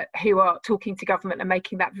who are talking to government are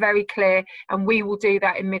making that very clear, and we will do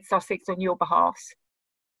that in Mid Sussex on your behalf.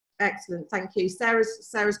 Excellent, thank you.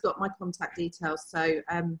 Sarah's got my contact details, so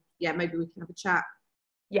yeah, maybe we can have a chat.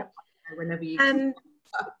 Yeah, whenever you can.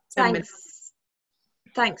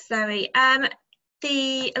 Thanks, Zoe.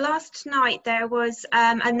 The last night there was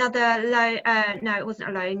another loan. No, it wasn't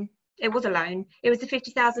a loan. It was a loan. It was a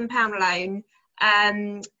 £50,000 loan.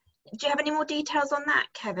 Do you have any more details on that,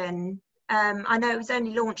 Kevin? I know it was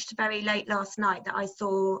only launched very late last night that I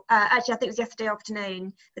saw. Actually, I think it was yesterday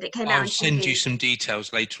afternoon that it came out. I'll send you some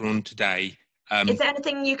details later on today. Is there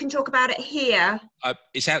anything you can talk about it here?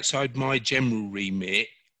 It's outside my general remit,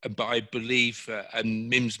 but I believe, and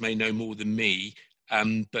Mims may know more than me,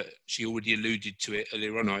 but she already alluded to it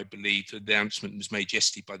earlier on, I believe. The announcement was made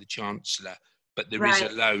yesterday by the Chancellor, but there is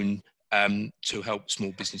a loan to help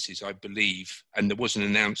small businesses, I believe. And there was an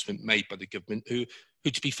announcement made by the government who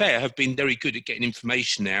to be fair, have been very good at getting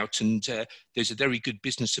information out. And there's a very good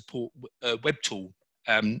business support web tool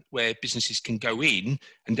where businesses can go in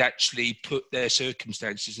and actually put their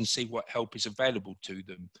circumstances and see what help is available to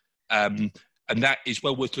them. And that is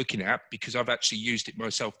well worth looking at, because I've actually used it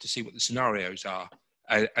myself to see what the scenarios are.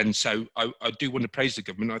 And so I do want to praise the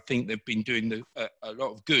government. I think they've been doing a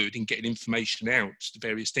lot of good in getting information out to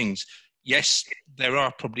various things. Yes, there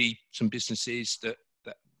are probably some businesses that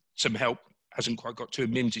some help hasn't quite got to,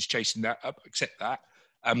 and Mims is chasing that up, accept that.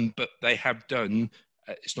 But they have done,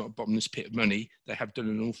 it's not a bottomless pit of money, they have done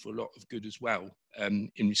an awful lot of good as well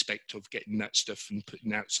in respect of getting that stuff and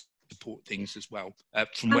putting out support things as well,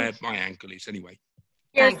 from where my angle is anyway.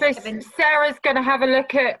 Yeah, so Sarah's going to have a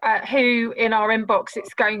look at who in our inbox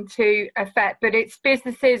it's going to affect, but it's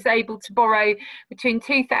businesses able to borrow between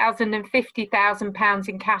 £2,000 and £50,000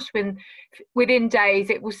 in cash within days.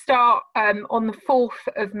 It will start on the 4th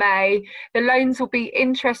of May. The loans will be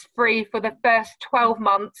interest-free for the first 12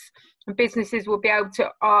 months, and businesses will be able to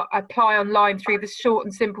apply online through the short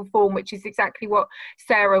and simple form, which is exactly what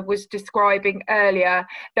Sarah was describing earlier.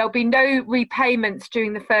 There'll be no repayments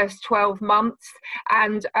during the first 12 months,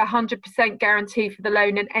 and 100% guarantee for the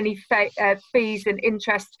loan, and any fees and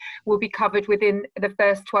interest will be covered within the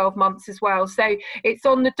first 12 months as well. So it's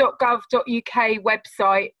on the .gov.uk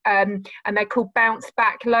website, and they're called bounce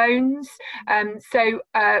back loans. So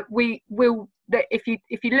we will, if you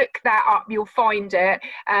look that up, you'll find it,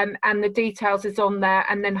 and the details is on there,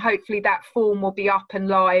 and then hopefully that form will be up and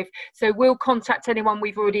live. So we'll contact anyone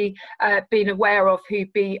we've already been aware of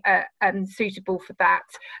who'd be suitable for that,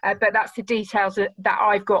 but that's the details that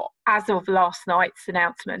I've got as of last night's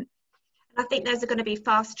announcement. I think those are going to be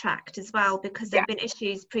fast tracked as well, because there have been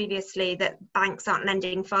issues previously that banks aren't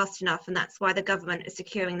lending fast enough, and that's why the government is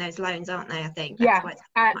securing those loans, aren't they? I think that's why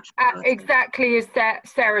it's exactly as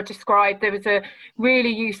Sarah described. There was a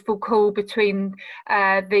really useful call between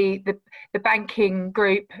the banking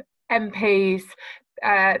group, MPs,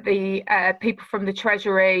 the people from the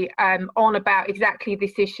Treasury on about exactly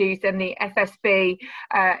this issues, and the FSB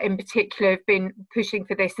in particular have been pushing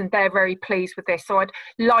for this, and they're very pleased with this. So I'd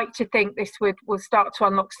like to think this will start to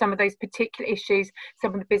unlock some of those particular issues,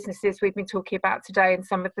 some of the businesses we've been talking about today, and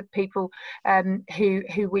some of the people who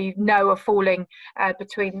we know are falling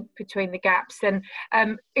between the gaps. And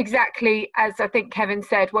exactly as I think Kevin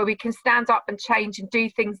said, where we can stand up and change and do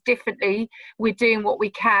things differently, we're doing what we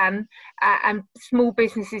can, and small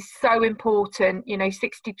business is so important.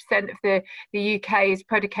 60% of the UK is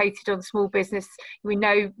predicated on small business. We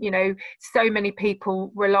know, so many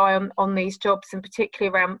people rely on these jobs, and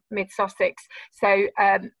particularly around Mid Sussex. So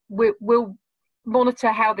we'll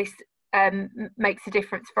monitor how this makes a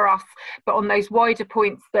difference for us, but on those wider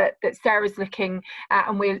points that Sarah's looking at,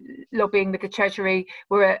 and we're lobbying with the Treasury,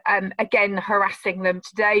 we're again harassing them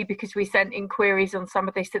today because we sent inquiries on some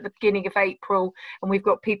of this at the beginning of April, and we've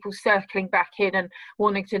got people circling back in and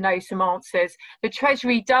wanting to know some answers. The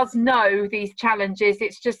Treasury does know these challenges.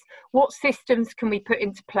 It's just, what systems can we put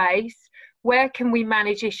into place? where can we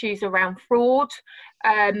manage issues around fraud,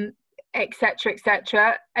 etc.,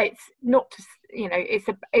 etc. It's not, you know,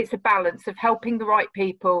 it's a balance of helping the right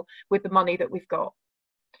people with the money that we've got.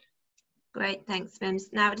 Great, thanks, Mims.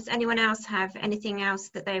 Now, does anyone else have anything else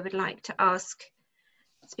that they would like to ask?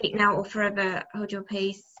 Speak now or forever hold your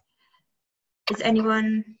peace. Is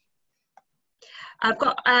anyone? I've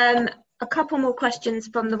got a couple more questions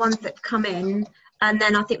from the ones that come in, and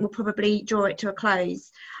then I think we'll probably draw it to a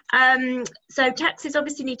close. So taxes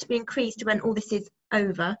obviously need to be increased when all this is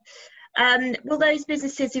over. Will those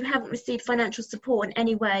businesses who haven't received financial support in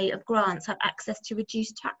any way of grants have access to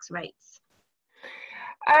reduced tax rates?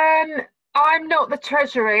 I'm not the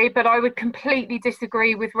Treasury, but I would completely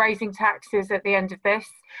disagree with raising taxes at the end of this.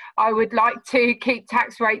 I would like to keep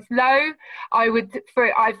tax rates low.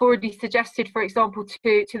 I've already suggested, for example,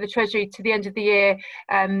 to the Treasury to the end of the year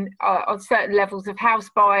on certain levels of house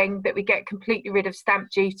buying that we get completely rid of stamp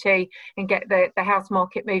duty and get the house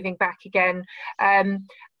market moving back again.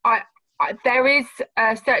 There is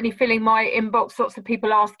certainly filling my inbox, lots of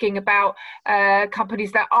people asking about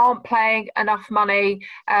companies that aren't paying enough money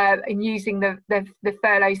and using the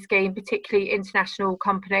furlough scheme, particularly international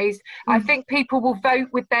companies. I think people will vote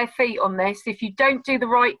with their feet on this. If you don't do the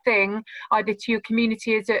right thing, either to your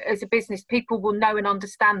community as a business, people will know and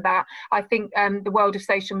understand that. I think the world of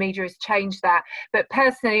social media has changed that. But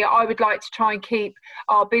personally, I would like to try and keep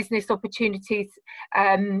our business opportunities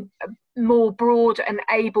more broad and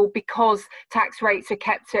able, because tax rates are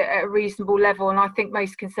kept at a reasonable level, and I think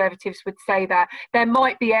most Conservatives would say that. There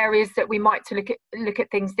might be areas that we might to look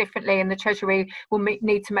at things differently, and the Treasury will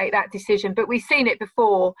need to make that decision. But we've seen it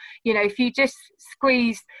before. You know, if you just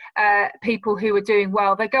squeeze people who are doing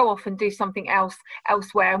well, they go off and do something else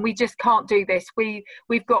elsewhere, and we just can't do this.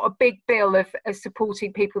 We've got a big bill of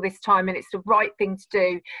supporting people this time, and it's the right thing to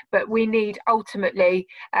do. But we need ultimately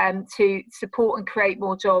to support and create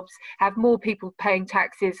more jobs, have more people paying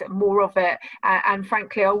taxes, more of it, and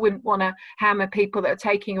frankly I wouldn't want to hammer people that are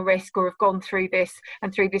taking a risk or have gone through this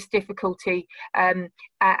difficulty and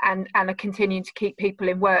are continuing to keep people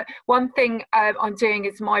in work. One thing I'm doing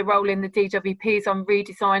is my role in the DWP is I'm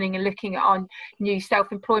redesigning and looking at our new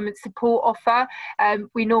self-employment support offer.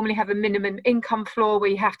 We normally have a minimum income floor where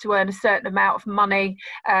you have to earn a certain amount of money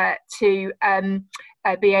to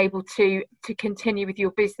be able to continue with your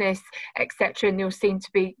business, etc., and you'll seem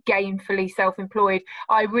to be gainfully self-employed.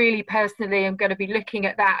 I really personally am going to be looking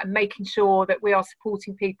at that and making sure that we are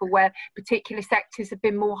supporting people where particular sectors have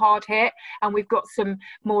been more hard hit, and we've got some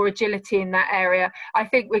more agility in that area. I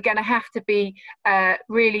think we're going to have to be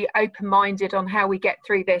really open-minded on how we get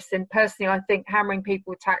through this, and personally I think hammering people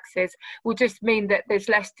with taxes will just mean that there's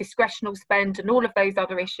less discretional spend and all of those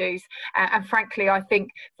other issues, and frankly I think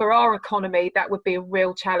for our economy that would be a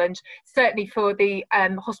real challenge, certainly for the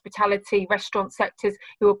hospitality restaurant sectors,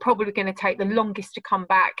 who are probably going to take the longest to come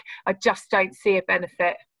back. I just don't see a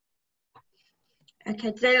benefit.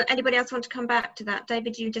 Okay, does anybody else want to come back to that?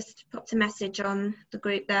 David, you just popped a message on the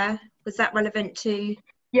group there. Was that relevant to?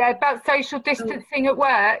 Yeah, about social distancing at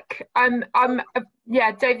work.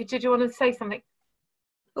 Yeah, David, did you want to say something?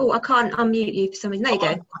 Oh, I can't unmute you for some reason. There you go.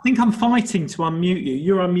 I think I'm fighting to unmute you.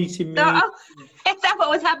 You're unmuting me. Oh, is that what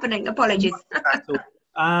was happening? Apologies.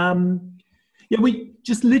 Yeah, we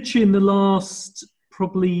just literally in the last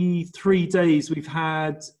probably 3 days, we've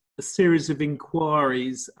had a series of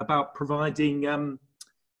inquiries about providing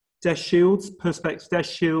desk shields, perspex desk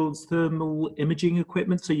shields, thermal imaging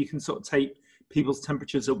equipment, so you can sort of take people's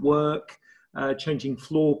temperatures at work, changing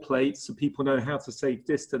floor plates so people know how to save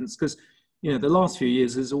distance, because you know, the last few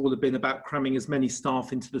years has all been about cramming as many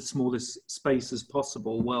staff into the smallest space as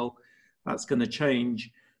possible. Well, that's going to change.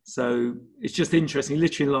 So it's just interesting.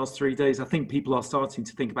 Literally in the last 3 days, I think people are starting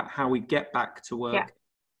to think about how we get back to work. Yeah.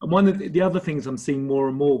 And one of the other things I'm seeing more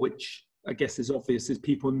and more, which I guess is obvious, is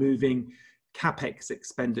people moving CapEx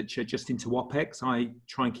expenditure just into OpEx. I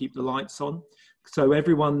try and keep the lights on. So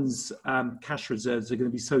everyone's cash reserves are going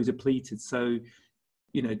to be so depleted. So,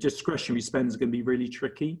 you know, discretionary spend is going to be really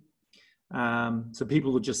tricky. So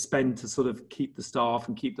people will just spend to sort of keep the staff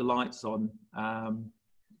and keep the lights on.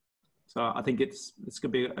 So I think it's going to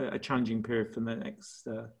be a challenging period for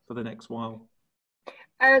the next while.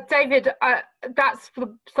 David, that's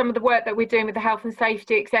for some of the work that we're doing with the Health and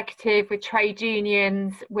Safety Executive, with trade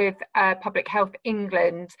unions, with Public Health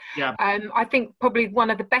England. Yeah. I think probably one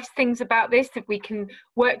of the best things about this, that we can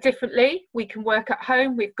work differently, we can work at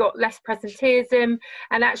home, we've got less presenteeism,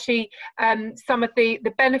 and actually some of the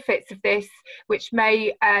benefits of this, which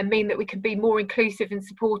may mean that we can be more inclusive and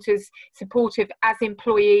supportive as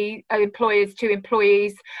employers to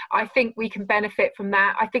employees. I think we can benefit from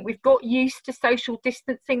that. I think we've got used to social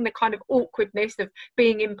distancing, the kind of awkwardness of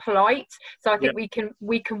being impolite. So I think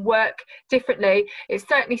we can work differently. It's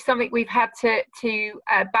certainly something we've had to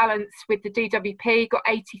balance with the DWP. Got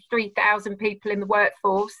 83,000 people in the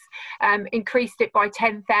workforce, increased it by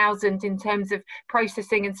 10,000 in terms of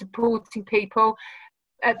processing and supporting people.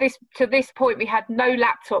 To this point, we had no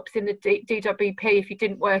laptops in the DWP if you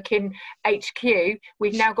didn't work in HQ.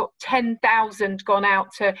 We've now got 10,000 gone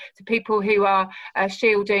out to people who are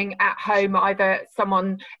shielding at home, either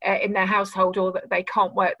someone in their household or that they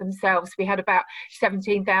can't work themselves. We had about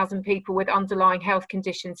 17,000 people with underlying health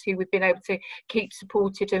conditions who we've been able to keep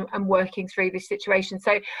supported and working through this situation.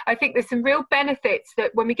 So I think there's some real benefits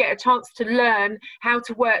that when we get a chance to learn how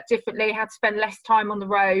to work differently, how to spend less time on the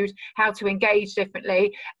road, how to engage differently.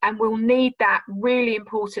 And we'll need that really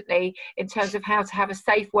importantly in terms of how to have a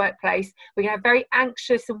safe workplace. We have very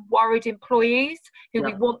anxious and worried employees who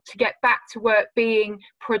we want to get back to work being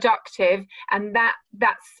productive, and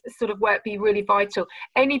that's sort of work be really vital.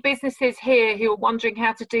 Any businesses here who are wondering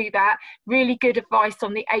how to do that, really good advice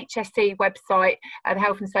on the HSE website, the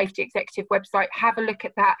Health and Safety Executive website. Have a look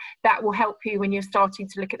at that. That will help you when you're starting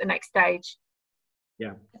to look at the next stage.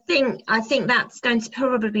 Yeah. I think that's going to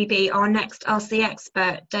probably be our next Ask the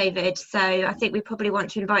Expert, David. So I think we probably want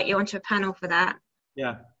to invite you onto a panel for that.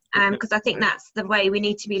 Yeah. Because I think that's the way we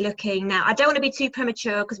need to be looking now. I don't want to be too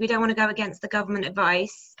premature because we don't want to go against the government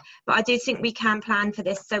advice, but I do think we can plan for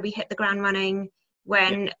this so we hit the ground running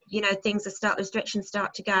when restrictions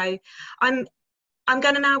start to go. I'm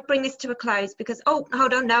going to now bring this to a close because, oh,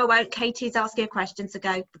 hold on, no, I won't. Katie's asking a question, so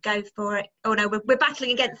go for it. Oh no, we're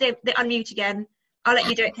battling against the unmute again. I'll let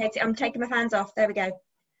you do it, Katie. I'm taking my hands off. There we go.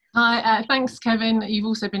 Hi, thanks, Kevin. You've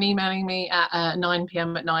also been emailing me at 9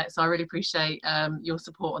 p.m. at night, so I really appreciate your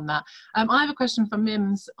support on that. I have a question for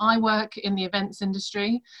Mims. I work in the events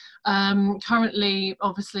industry. Currently,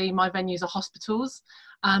 obviously, my venues are hospitals,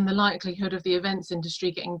 and the likelihood of the events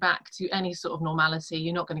industry getting back to any sort of normality,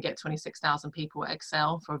 you're not going to get 26,000 people at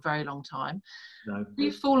Excel for a very long time. No.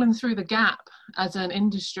 We've fallen through the gap as an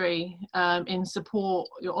industry in support.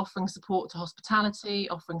 You're offering support to hospitality,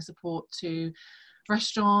 offering support to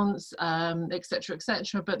restaurants, etc.,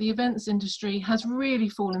 etc. But the events industry has really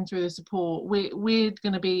fallen through the support.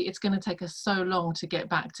 It's going to take us so long to get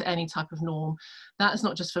back to any type of norm. That's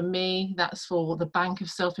not just for me, that's for the bank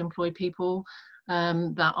of self-employed people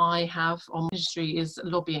that I have on the industry is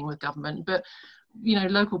lobbying with government. But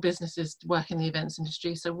local businesses work in the events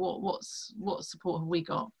industry, so what support have we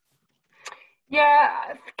got? Yeah,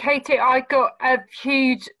 Katie, I got a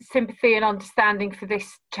huge sympathy and understanding for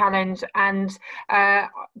this challenge, and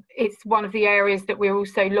it's one of the areas that we're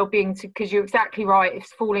also lobbying to, because you're exactly right,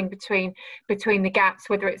 it's falling between the gaps,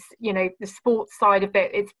 whether it's the sports side of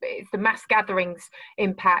it, it's the mass gatherings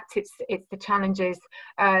impact, it's the challenges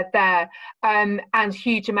there, and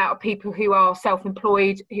huge amount of people who are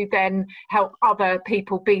self-employed who then help other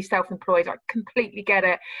people be self-employed. I completely get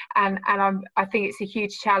it, and I think it's a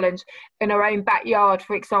huge challenge. In our own backyard,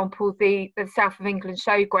 for example, the South of England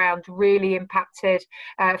showground really impacted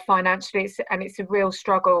financially, and it's a real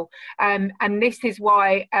struggle, and this is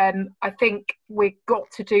why I think we've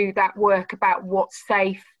got to do that work about what's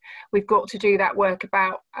safe. We've got to do that work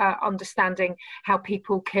about understanding how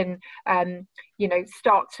people can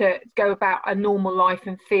start to go about a normal life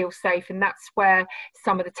and feel safe, and that's where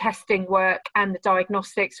some of the testing work and the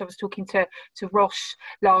diagnostics. I was talking to Roche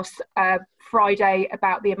last Friday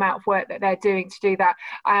about the amount of work that they're doing to do that,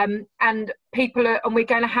 and people are, and we're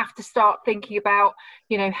going to have to start thinking about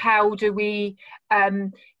how do we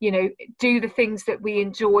do the things that we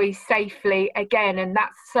enjoy safely again, and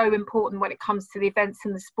that's so important when it comes to the events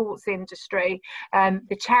and the sports industry.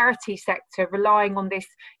 The charity sector relying on this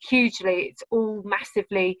hugely, it's all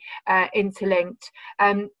massively interlinked.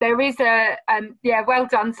 There is well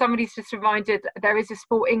done, somebody's just reminded, there is a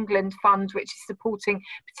Sport England fund which is supporting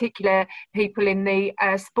particular people in the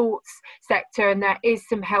sports sector, and there is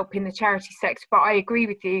some help in the charity sector. But I agree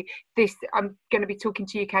with you, this, I'm going to be talking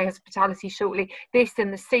to UK Hospitality shortly, this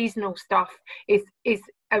and the seasonal stuff is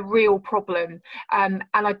a real problem, and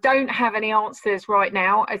I don't have any answers right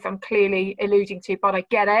now, as I'm clearly alluding to, but I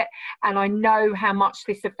get it, and I know how much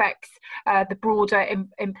this affects the broader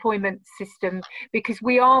employment system, because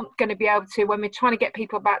we aren't going to be able to, when we're trying to get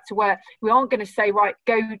people back to work, we aren't going to say, right,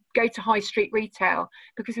 go to high street retail,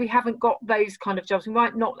 because we haven't got those kind of jobs. We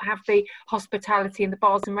might not have the hospitality and the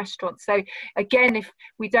bars and restaurants. So again, if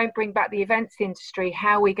we don't bring back the events industry,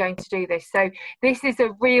 how are we going to do this? So this is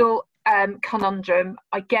a real conundrum.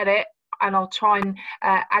 I get it, and I'll try and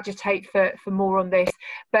agitate for more on this.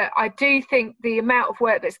 But I do think the amount of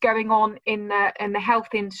work that's going on in the health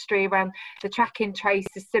industry around the track and trace,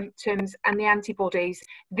 the symptoms and the antibodies,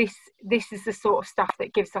 this is the sort of stuff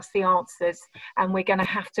that gives us the answers, and we're going to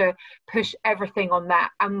have to push everything on that.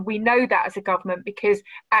 And we know that as a government, because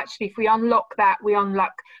actually if we unlock that, we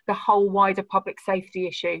unlock the whole wider public safety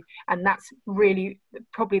issue, and that's really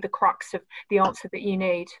probably the crux of the answer that you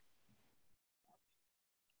need.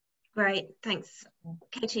 Great, thanks.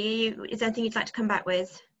 Katie, is there anything you'd like to come back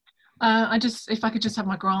with? If I could just have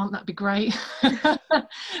my grant, that'd be great.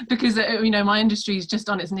 Because my industry is just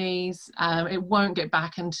on its knees. It won't get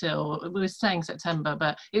back until, we were saying September,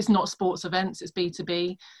 but it's not sports events, it's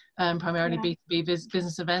B2B, primarily B2B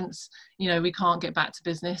business events. We can't get back to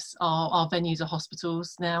business. Our venues are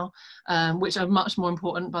hospitals now, which are much more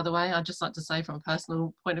important, by the way. I'd just like to say, from a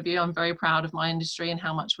personal point of view, I'm very proud of my industry and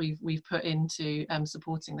how much we've put into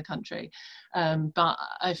supporting the country. But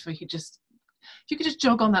if you could just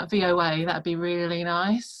jog on that VOA, that'd be really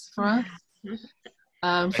nice for us.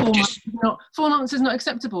 4 months is not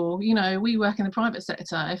acceptable. We work in the private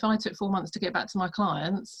sector. If I took 4 months to get back to my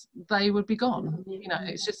clients, they would be gone.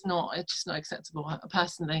 It's just not acceptable.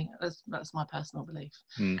 Personally, that's my personal belief.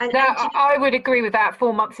 And I would agree with that.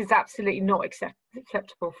 4 months is absolutely not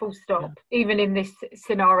acceptable, full stop. Even in this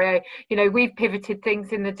scenario, we've pivoted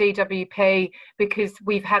things in the DWP because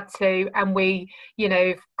we've had to, and we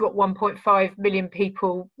got 1.5 million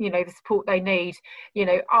people, the support they need.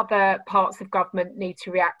 Other parts of government need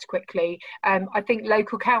to react quickly. I think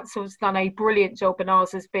local council's done a brilliant job, and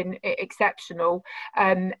ours has been exceptional,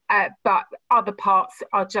 but other parts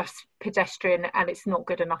are just pedestrian, and it's not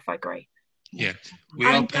good enough. I agree. Yeah, we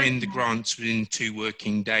are paying the grants within 2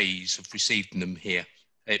 working days of receiving them here.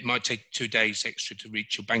 It might take 2 days extra to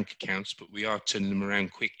reach your bank accounts, but we are turning them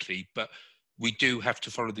around quickly. But we do have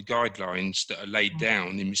to follow the guidelines that are laid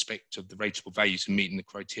down in respect of the rateable values and meeting the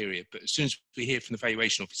criteria. But as soon as we hear from the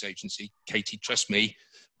Valuation Office Agency, Katie, trust me,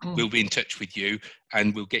 we'll be in touch with you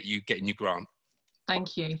and we'll get you getting your grant.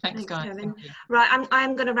 Thank you. Thanks guys. Kevin. Right,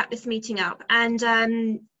 I'm going to wrap this meeting up. And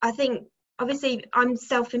I think, obviously, I'm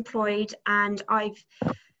self-employed, and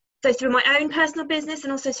so through my own personal business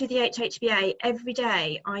and also through the HHBA, every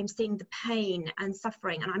day I'm seeing the pain and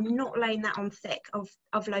suffering, and I'm not laying that on thick of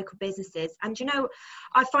local businesses. And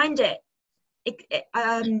I find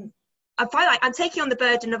I find like I'm taking on the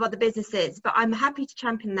burden of other businesses, but I'm happy to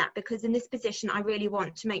champion that, because in this position I really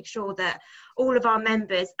want to make sure that all of our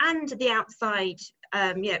members and the outside,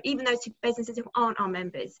 even those businesses who aren't our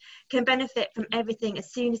members, can benefit from everything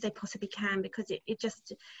as soon as they possibly can, because it's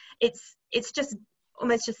just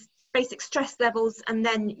almost just basic stress levels, and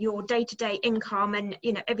then your day-to-day income, and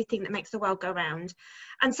everything that makes the world go round.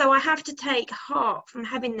 And so I have to take heart from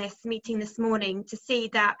having this meeting this morning to see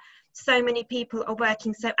that so many people are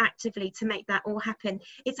working so actively to make that all happen.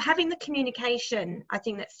 It's having the communication, I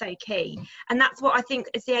think, that's so key, and that's what I think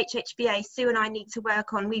as the HHBA, Sue and I need to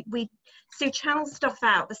work on. Sue channels stuff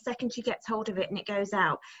out the second she gets hold of it and it goes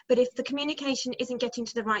out, but if the communication isn't getting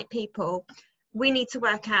to the right people, we need to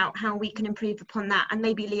work out how we can improve upon that, and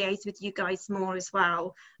maybe liaise with you guys more as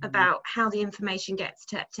well about how the information gets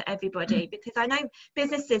to everybody, because I know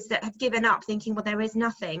businesses that have given up thinking, well, there is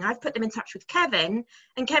nothing. I've put them in touch with Kevin,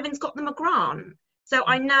 and Kevin's got them a grant. So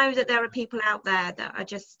I know that there are people out there that are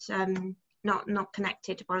just not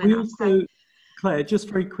connected well enough. Also, Claire, just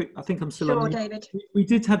very quick, I think I'm still on. David. We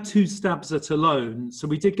did have 2 stabs at a loan, so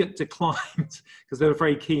we did get declined because they were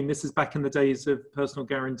very keen. This is back in the days of personal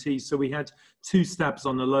guarantees. So we had 2 stabs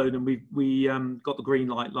on the loan, and we got the green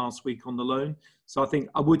light last week on the loan. So I think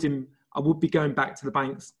I would be going back to the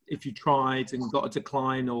banks if you tried and got a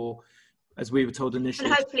decline, or as we were told initially.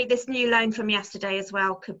 And hopefully this new loan from yesterday as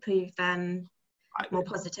well could prove more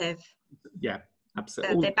positive. Yeah,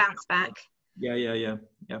 absolutely. They bounce back. Yeah.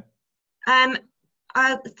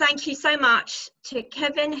 Thank you so much to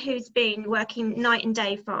Kevin, who's been working night and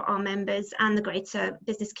day for our members and the greater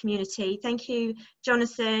business community. Thank you,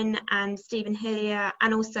 Jonathan and Stephen Hillier,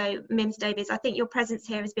 and also Mims Davies. I think your presence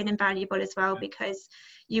here has been invaluable as well, because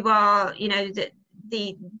you are,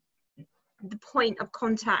 the the point of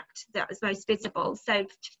contact that was most visible. So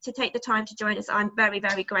to take the time to join us, I'm very,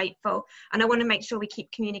 very grateful. And I want to make sure we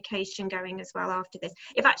keep communication going as well after this.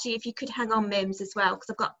 If you could hang on, Mims, as well, because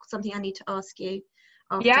I've got something I need to ask you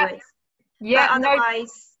afterwards. Yeah, but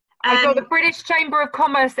otherwise, I've got the British Chamber of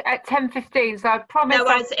Commerce at 10:15, so I promise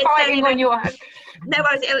I'm fighting on your hand. No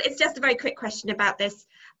worries, it's just a very quick question about this.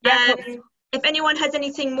 Yeah, if anyone has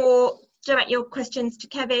anything more, direct your questions to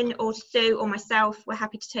Kevin or Sue or myself. We're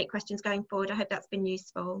happy to take questions going forward. I hope that's been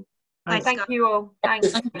useful. Thanks, Thank guys. you all.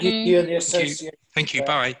 Thanks. Thank you, the association. Thank you.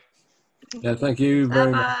 Bye. Yeah, thank you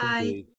very Bye-bye. much indeed.